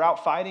 You were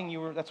out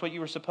fighting. That's what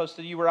you were supposed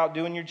to do. You were out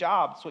doing your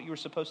job. That's what you were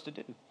supposed to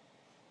do.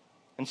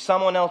 And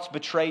someone else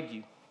betrayed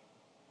you.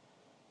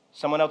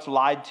 Someone else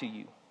lied to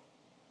you.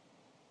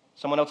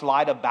 Someone else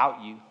lied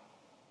about you.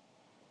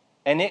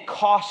 And it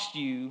cost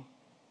you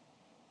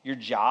your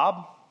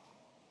job.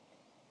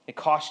 It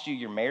cost you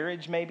your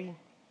marriage, maybe.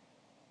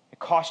 It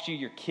cost you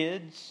your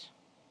kids.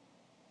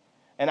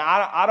 And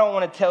I don't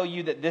want to tell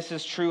you that this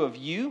is true of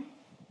you,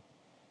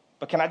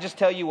 but can I just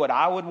tell you what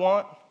I would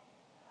want?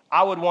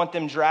 I would want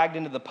them dragged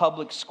into the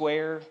public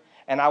square,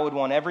 and I would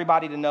want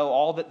everybody to know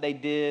all that they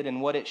did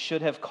and what it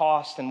should have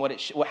cost and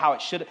how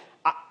it should.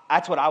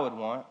 That's what I would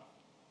want.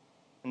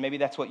 And maybe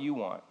that's what you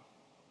want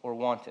or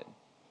wanted.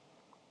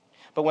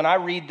 But when I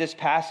read this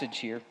passage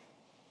here,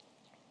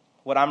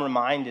 what I'm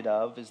reminded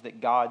of is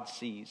that God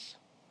sees.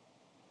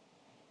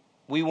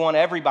 We want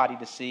everybody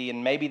to see,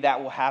 and maybe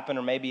that will happen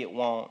or maybe it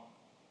won't.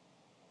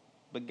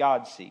 But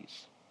God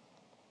sees.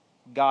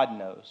 God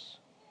knows.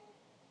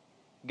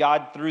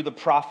 God, through the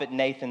prophet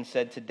Nathan,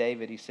 said to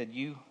David, he said,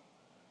 you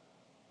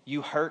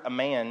hurt a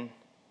man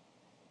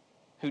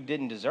who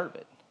didn't deserve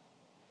it.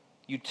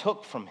 You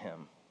took from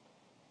him.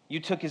 You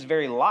took his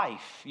very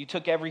life. You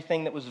took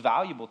everything that was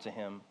valuable to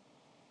him.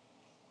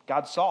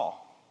 God saw.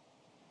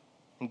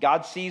 And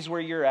God sees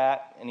where you're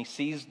at, and he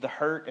sees the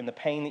hurt and the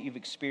pain that you've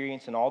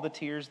experienced and all the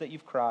tears that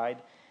you've cried,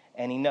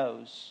 and he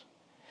knows.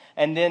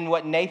 And then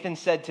what Nathan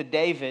said to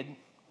David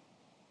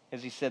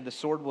is he said, the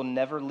sword will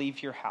never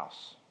leave your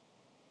house.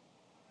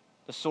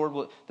 The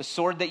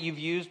sword that you've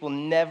used will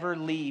never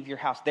leave your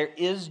house. There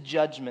is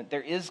judgment,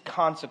 there is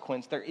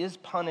consequence, there is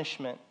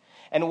punishment.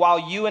 And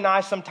while you and I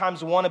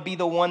sometimes want to be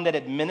the one that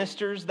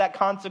administers that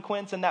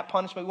consequence and that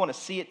punishment, we want to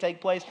see it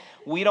take place,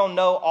 we don't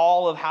know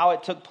all of how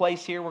it took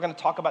place here. We're going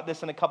to talk about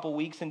this in a couple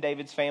weeks in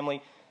David's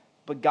family.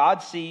 But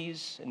God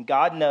sees and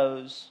God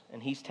knows,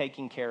 and he's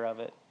taking care of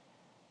it.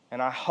 And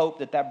I hope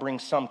that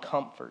brings some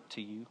comfort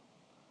to you.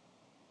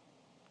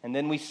 And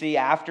then we see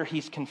after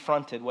he's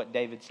confronted what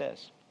David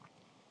says.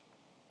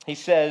 He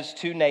says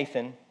to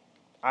Nathan,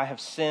 I have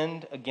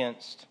sinned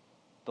against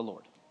the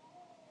Lord.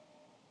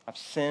 I've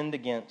sinned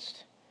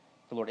against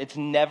the Lord. It's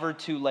never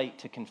too late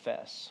to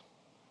confess.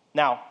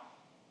 Now,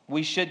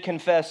 we should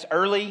confess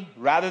early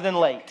rather than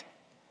late,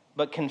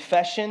 but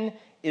confession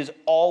is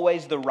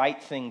always the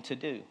right thing to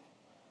do.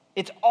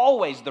 It's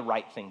always the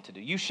right thing to do.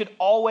 You should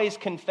always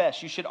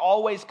confess. You should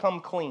always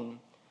come clean.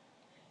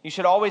 You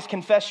should always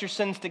confess your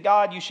sins to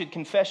God. You should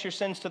confess your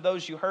sins to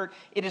those you hurt.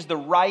 It is the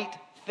right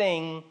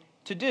thing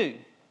to do.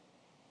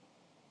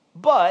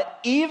 But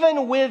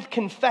even with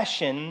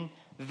confession,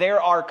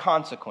 there are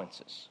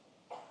consequences.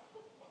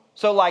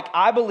 So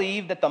I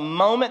believe that the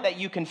moment that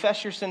you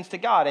confess your sins to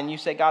God and you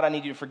say, God, I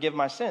need you to forgive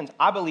my sins,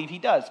 I believe he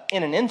does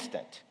in an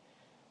instant.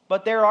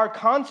 But there are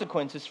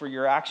consequences for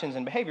your actions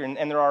and behavior,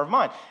 and there are of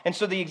mine. And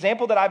so the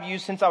example that I've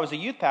used since I was a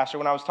youth pastor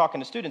when I was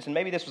talking to students, and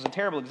maybe this was a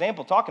terrible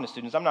example talking to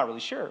students, I'm not really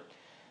sure.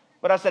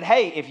 But I said,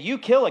 hey, if you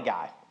kill a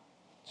guy,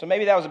 so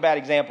maybe that was a bad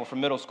example for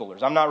middle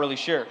schoolers, I'm not really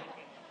sure.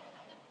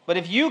 But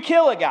if you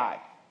kill a guy,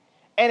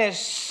 and as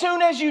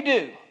soon as you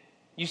do,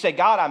 you say,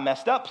 God, I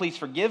messed up. Please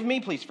forgive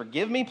me. Please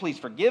forgive me. Please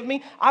forgive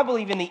me. I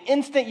believe in the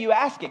instant you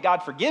ask it,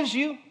 God forgives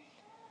you,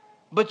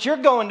 but you're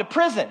going to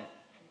prison.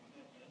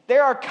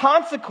 There are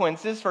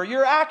consequences for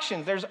your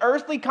actions. There's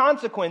earthly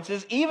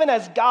consequences, even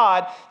as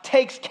God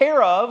takes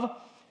care of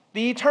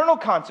the eternal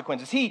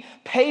consequences. He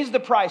pays the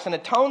price and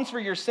atones for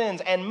your sins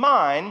and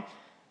mine,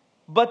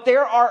 but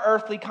there are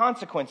earthly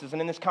consequences.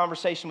 And in this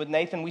conversation with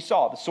Nathan, we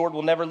saw the sword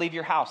will never leave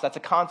your house. That's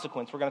a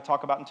consequence we're going to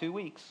talk about in 2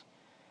 weeks.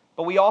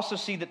 But we also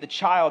see that the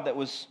child that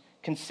was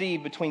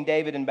conceived between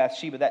David and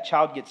Bathsheba, that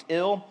child gets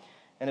ill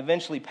and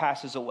eventually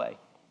passes away.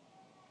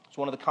 It's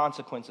one of the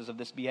consequences of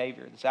this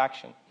behavior, this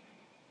action.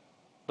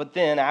 But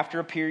then, after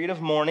a period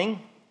of mourning,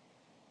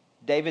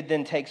 David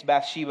then takes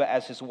Bathsheba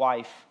as his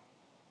wife,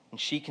 and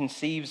she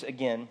conceives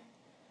again,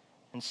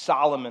 and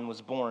Solomon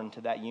was born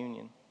to that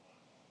union.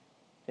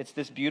 It's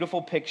this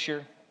beautiful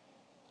picture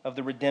of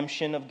the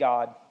redemption of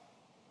God,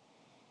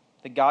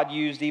 that God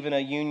used even a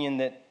union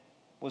that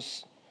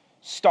was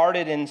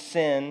started in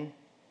sin,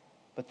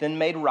 but then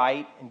made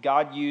right, and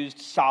God used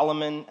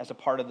Solomon as a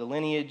part of the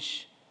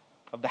lineage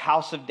of the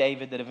house of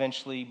David that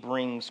eventually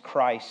brings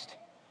Christ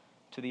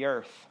to the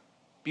earth.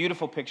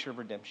 Beautiful picture of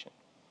redemption.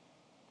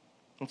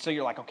 And so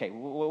you're like, okay,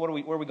 where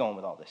are we going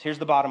with all this? Here's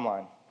the bottom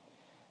line.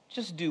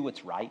 Just do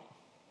what's right.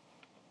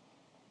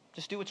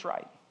 Just do what's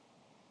right.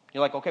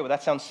 You're like, okay, well,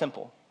 that sounds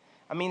simple.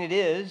 I mean, it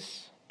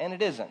is, and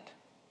it isn't.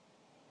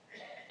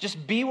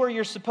 Just be where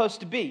you're supposed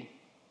to be.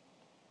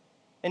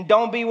 And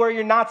don't be where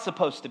you're not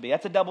supposed to be.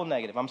 That's a double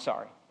negative. I'm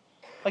sorry.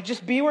 Like,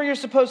 just be where you're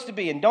supposed to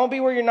be and don't be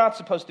where you're not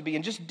supposed to be,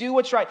 and just do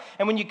what's right.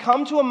 And when you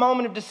come to a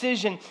moment of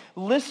decision,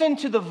 listen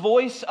to the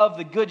voice of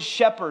the good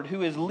shepherd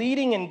who is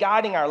leading and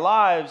guiding our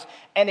lives,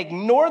 and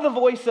ignore the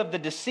voice of the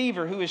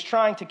deceiver who is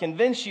trying to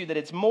convince you that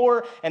it's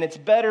more and it's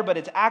better, but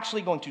it's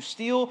actually going to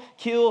steal,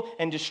 kill,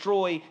 and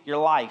destroy your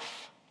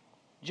life.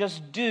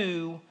 Just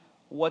do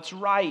what's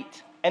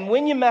right. And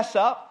when you mess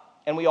up,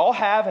 and we all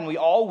have and we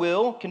all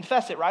will,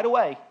 confess it right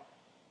away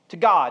to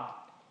God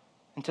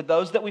and to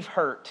those that we've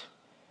hurt,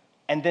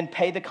 and then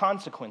pay the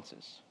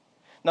consequences.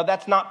 Now,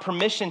 that's not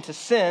permission to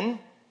sin.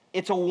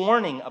 It's a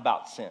warning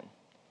about sin.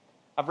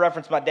 I've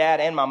referenced my dad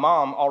and my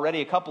mom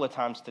already a couple of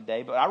times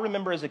today, but I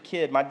remember as a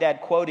kid my dad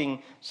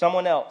quoting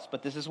someone else,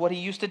 but this is what he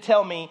used to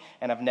tell me,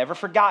 and I've never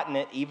forgotten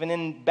it. Even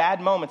in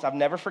bad moments, I've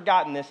never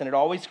forgotten this, and it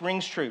always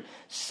rings true.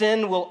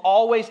 Sin will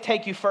always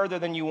take you further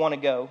than you want to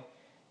go,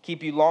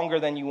 keep you longer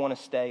than you want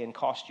to stay, and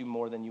cost you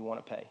more than you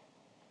want to pay.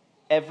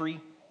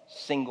 Every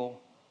single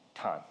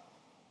time.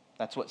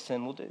 That's what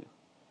sin will do.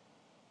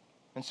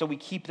 And so we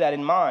keep that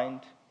in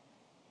mind.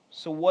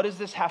 So what does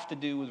this have to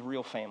do with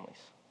real families?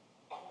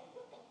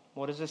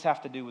 What does this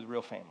have to do with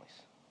real families?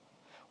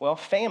 Well,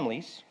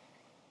 families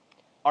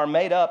are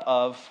made up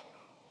of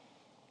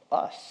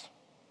us,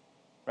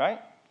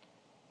 right?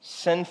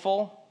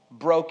 Sinful,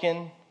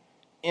 broken,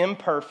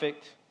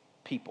 imperfect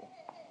people.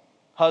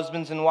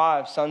 Husbands and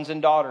wives, sons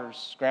and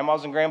daughters,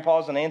 grandmas and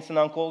grandpas and aunts and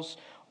uncles.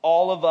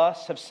 All of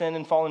us have sinned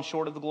and fallen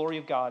short of the glory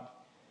of God.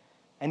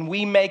 And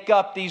we make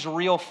up these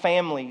real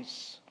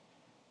families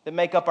that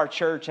make up our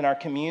church and our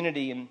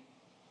community, and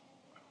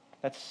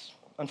that's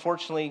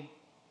unfortunately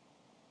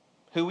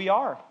who we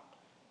are.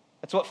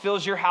 That's what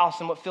fills your house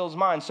and what fills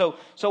mine. So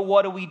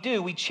what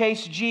do? We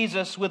chase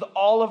Jesus with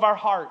all of our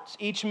hearts,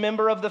 each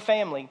member of the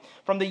family,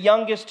 from the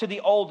youngest to the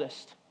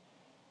oldest.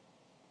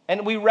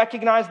 And we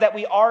recognize that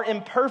we are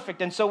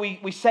imperfect, and so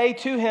we say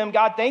to him,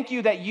 God, thank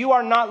you that you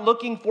are not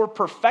looking for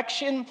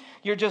perfection,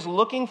 you're just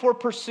looking for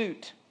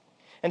pursuit.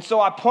 And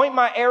so I point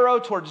my arrow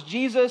towards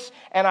Jesus,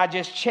 and I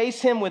just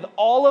chase him with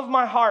all of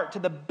my heart to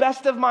the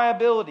best of my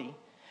ability.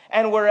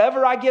 And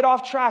wherever I get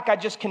off track, I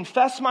just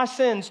confess my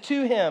sins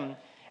to him,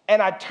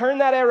 and I turn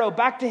that arrow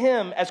back to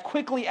him as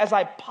quickly as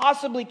I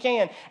possibly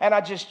can, and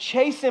I just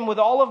chase him with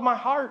all of my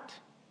heart.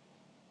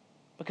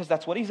 Because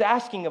that's what he's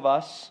asking of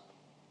us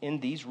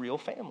in these real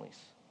families.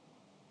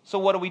 So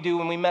what do we do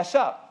when we mess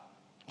up?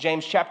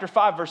 James chapter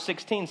 5, verse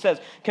 16 says,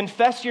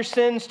 confess your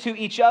sins to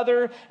each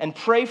other and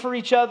pray for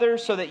each other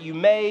so that you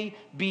may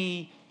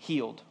be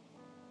healed.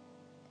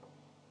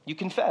 You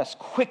confess as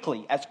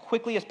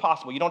quickly as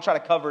possible. You don't try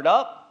to cover it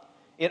up.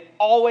 It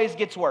always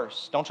gets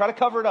worse. Don't try to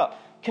cover it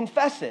up.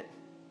 Confess it.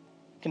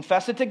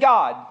 Confess it to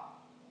God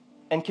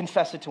and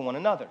confess it to one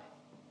another.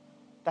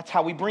 That's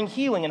how we bring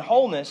healing and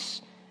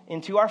wholeness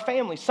into our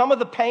family. Some of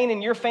the pain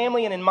in your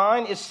family and in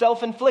mine is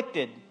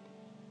self-inflicted.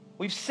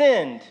 We've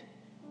sinned.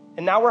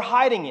 And now we're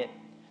hiding it.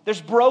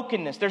 There's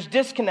brokenness, there's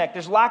disconnect,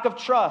 there's lack of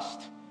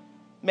trust.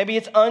 Maybe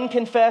it's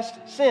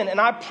unconfessed sin. And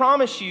I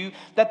promise you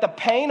that the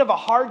pain of a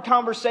hard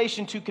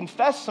conversation to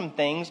confess some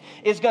things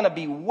is going to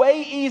be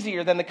way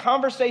easier than the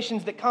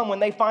conversations that come when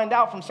they find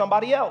out from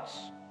somebody else.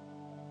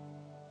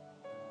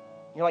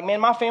 You're like, man,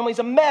 my family's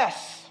a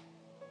mess.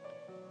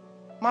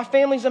 My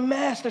family's a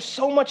mess. There's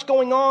so much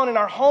going on in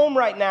our home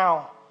right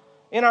now,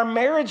 in our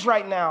marriage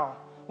right now,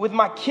 with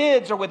my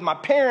kids or with my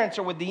parents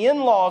or with the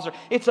in-laws.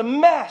 It's a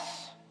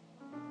mess.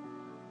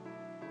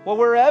 Well,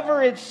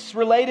 wherever it's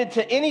related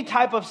to any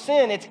type of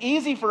sin, it's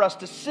easy for us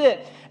to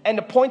sit and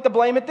to point the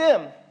blame at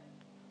them.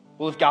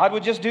 Well, if God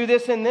would just do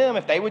this in them,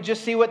 if they would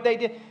just see what they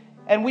did.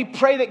 And we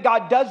pray that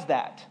God does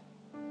that.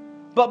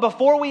 But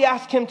before we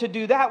ask him to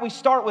do that, we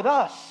start with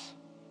us.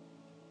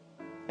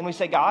 And we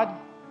say, God,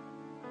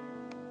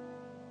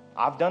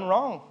 I've done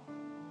wrong.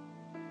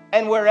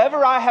 And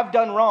wherever I have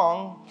done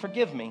wrong,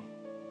 forgive me.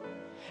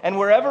 And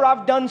wherever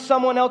I've done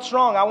someone else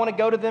wrong, I want to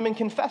go to them and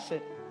confess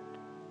it.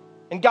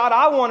 And God,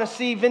 I want to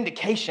see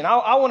vindication.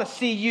 I want to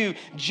see you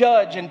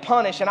judge and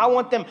punish. And I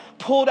want them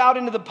pulled out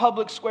into the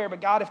public square.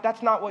 But God, if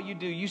that's not what you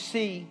do, you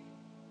see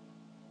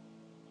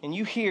and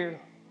you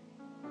hear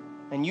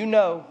and you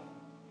know.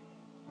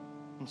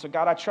 And so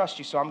God, I trust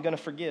you, so I'm going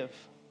to forgive.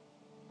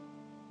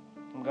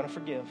 I'm going to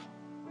forgive.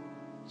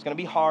 It's going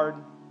to be hard,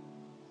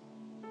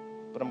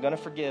 but I'm going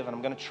to forgive and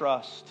I'm going to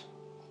trust.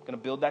 I'm going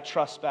to build that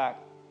trust back.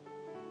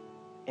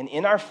 And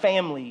in our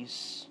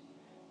families,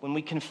 when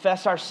we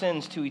confess our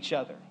sins to each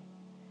other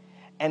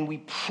and we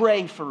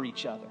pray for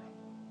each other,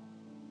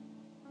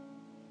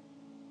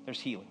 there's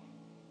healing.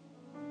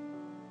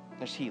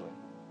 There's healing.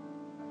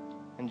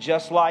 And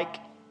just like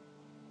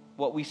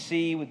what we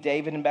see with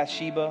David and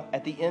Bathsheba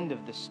at the end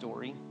of this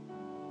story,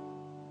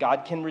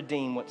 God can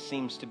redeem what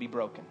seems to be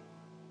broken.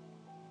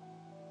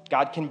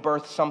 God can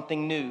birth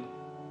something new.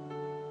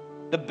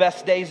 The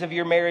best days of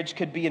your marriage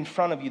could be in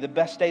front of you. The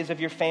best days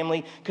of your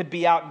family could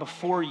be out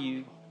before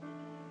you,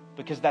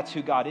 because that's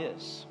who God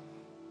is.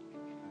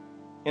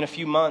 In a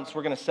few months,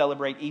 we're going to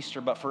celebrate Easter,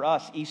 but for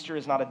us, Easter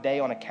is not a day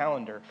on a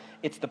calendar.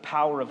 It's the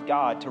power of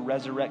God to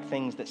resurrect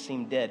things that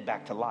seem dead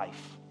back to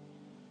life.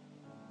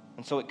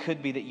 And so it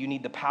could be that you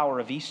need the power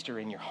of Easter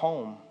in your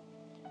home,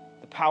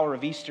 the power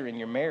of Easter in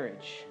your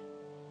marriage,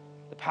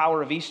 the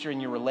power of Easter in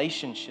your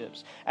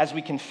relationships, as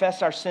we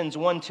confess our sins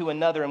one to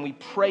another and we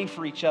pray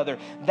for each other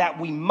that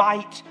we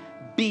might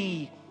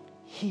be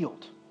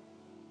healed.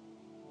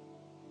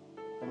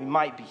 That we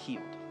might be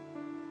healed.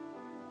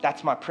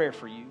 That's my prayer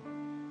for you.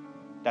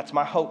 That's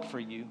my hope for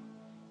you,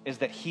 is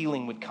that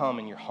healing would come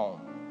in your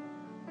home.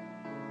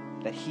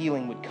 That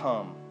healing would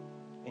come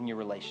in your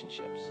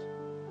relationships.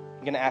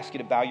 I'm going to ask you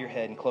to bow your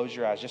head and close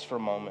your eyes just for a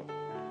moment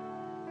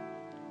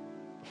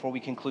before we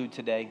conclude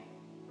today.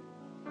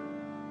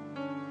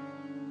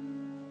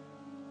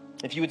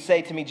 If you would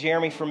say to me,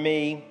 Jeremy, for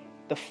me,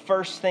 the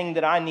first thing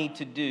that I need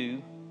to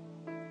do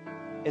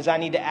is I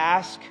need to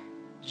ask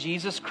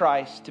Jesus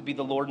Christ to be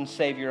the Lord and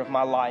Savior of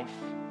my life.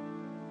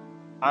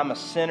 I'm a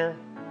sinner.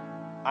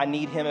 I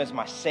need Him as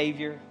my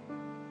Savior.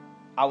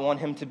 I want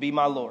Him to be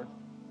my Lord.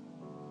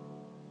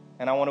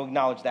 And I want to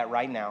acknowledge that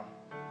right now.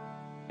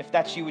 If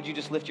that's you, would you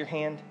just lift your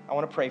hand? I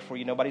want to pray for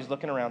you. Nobody's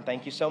looking around.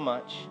 Thank you so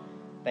much.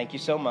 Thank you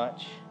so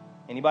much.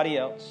 Anybody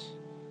else?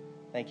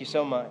 Thank you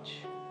so much.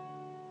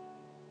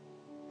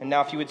 And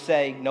now if you would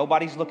say,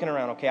 nobody's looking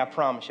around, okay, I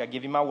promise you, I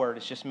give you my word,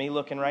 it's just me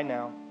looking right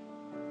now.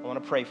 I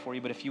want to pray for you.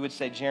 But if you would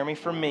say, Jeremy,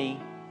 for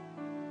me,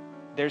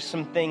 there's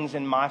some things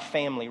in my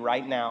family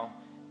right now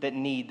that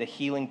need the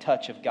healing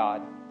touch of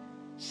God.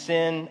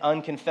 Sin,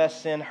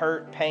 unconfessed sin,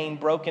 hurt, pain,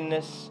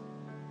 brokenness.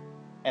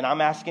 And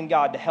I'm asking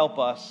God to help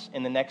us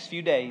in the next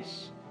few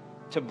days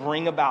to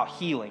bring about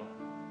healing.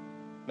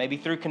 Maybe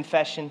through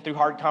confession, through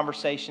hard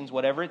conversations,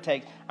 whatever it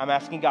takes. I'm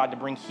asking God to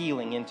bring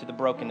healing into the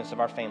brokenness of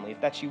our family. If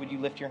that's you, would you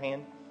lift your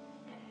hand?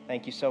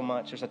 Thank you so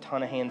much. There's a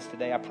ton of hands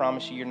today. I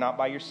promise you, you're not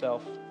by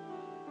yourself.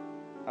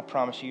 I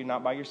promise you, you're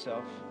not by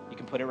yourself. You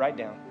can put it right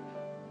down.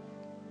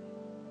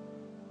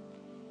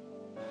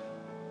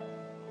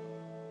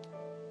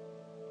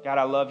 God,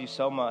 I love you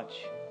so much.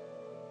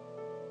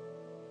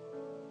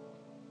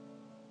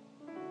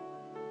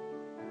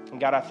 And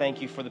God, I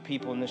thank you for the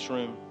people in this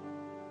room.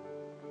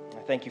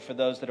 I thank you for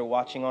those that are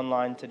watching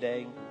online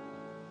today,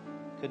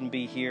 couldn't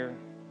be here.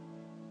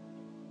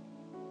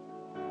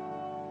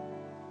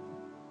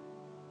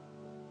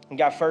 And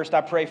God, first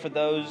I pray for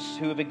those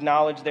who have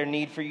acknowledged their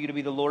need for you to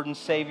be the Lord and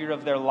Savior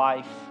of their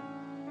life.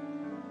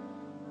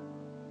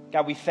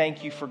 God, we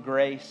thank you for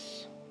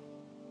grace.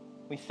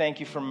 We thank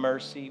you for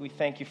mercy. We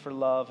thank you for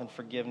love and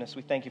forgiveness.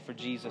 We thank you for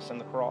Jesus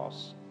and the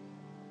cross.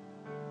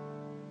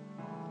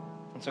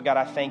 And so God,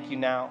 I thank you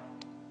now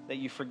that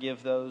you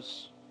forgive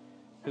those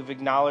who've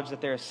acknowledged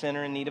that they're a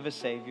sinner in need of a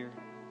Savior.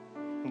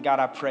 And God,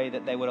 I pray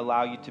that they would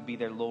allow you to be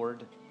their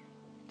Lord,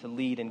 to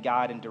lead and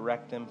guide and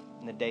direct them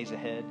in the days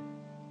ahead.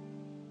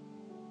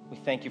 We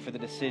thank you for the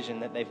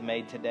decision that they've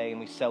made today, and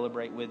we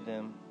celebrate with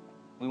them.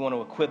 We want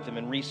to equip them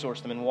and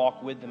resource them and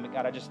walk with them. But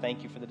God, I just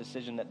thank you for the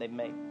decision that they've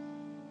made.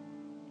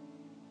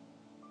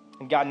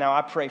 And God, now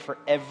I pray for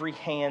every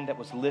hand that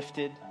was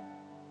lifted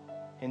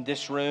in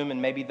this room,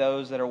 and maybe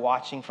those that are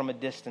watching from a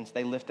distance,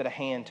 they lifted a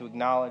hand to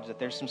acknowledge that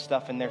there's some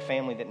stuff in their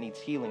family that needs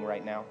healing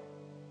right now.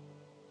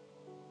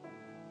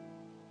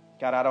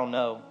 God, I don't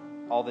know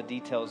all the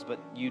details, but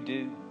you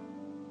do.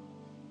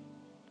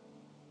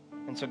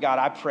 And so God,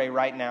 I pray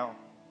right now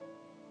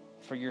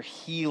for your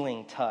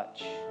healing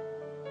touch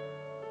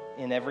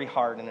in every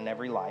heart and in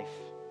every life,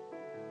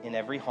 in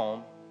every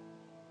home.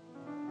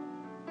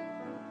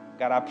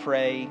 God, I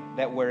pray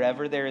that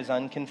wherever there is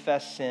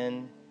unconfessed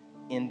sin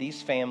in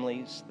these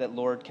families, that,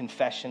 Lord,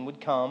 confession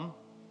would come.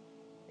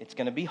 It's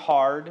going to be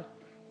hard.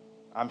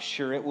 I'm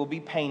sure it will be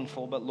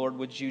painful, but Lord,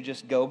 would you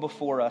just go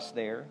before us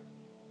there?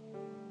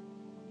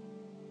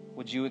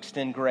 Would you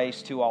extend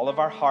grace to all of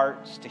our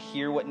hearts to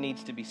hear what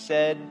needs to be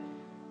said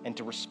and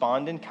to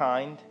respond in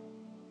kind?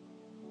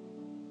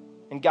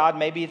 And God,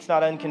 maybe it's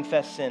not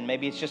unconfessed sin.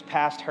 Maybe it's just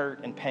past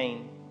hurt and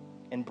pain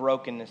and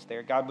brokenness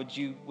there. God, would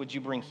you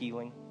bring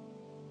healing?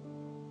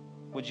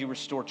 Would you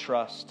restore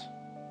trust?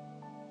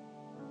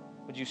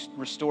 Would you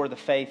restore the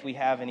faith we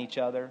have in each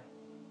other?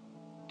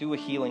 Do a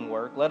healing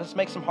work. Let us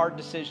make some hard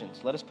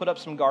decisions. Let us put up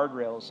some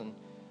guardrails and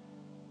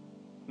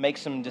make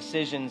some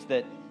decisions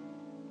that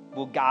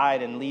will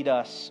guide and lead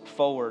us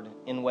forward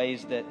in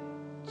ways that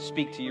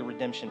speak to your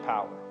redemption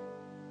power.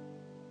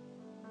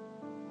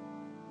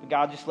 But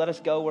God, just let us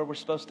go where we're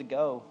supposed to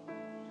go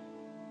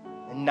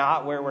and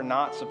not where we're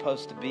not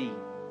supposed to be.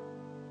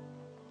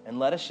 And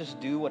let us just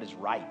do what is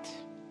right.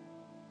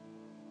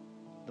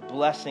 The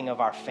blessing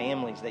of our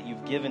families that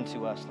you've given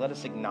to us, let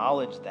us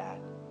acknowledge that.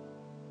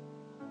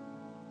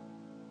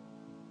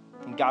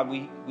 And God,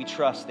 we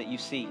trust that you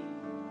see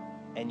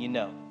and you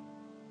know.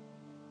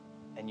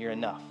 and you're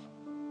enough.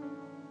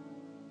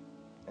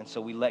 And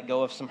so we let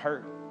go of some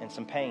hurt and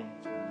some pain,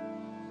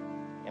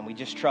 and we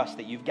just trust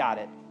that you've got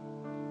it.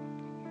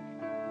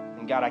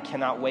 And God, I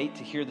cannot wait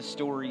to hear the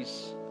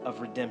stories of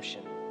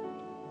redemption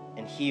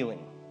and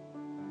healing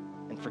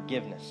and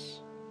forgiveness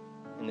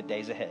in the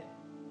days ahead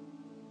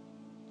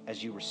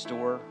as you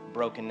restore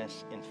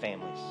brokenness in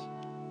families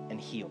and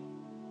heal.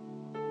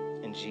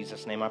 In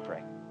Jesus' name I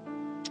pray.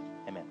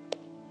 Amen.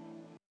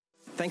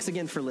 Thanks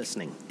again for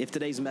listening. If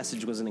today's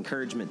message was an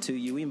encouragement to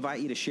you, we invite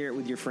you to share it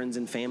with your friends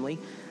and family.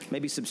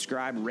 Maybe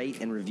subscribe,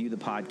 rate, and review the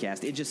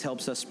podcast. It just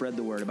helps us spread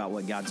the word about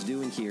what God's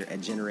doing here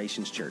at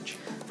Generations Church.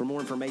 For more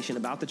information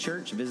about the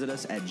church, visit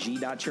us at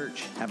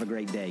g.church. Have a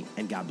great day,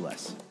 and God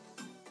bless.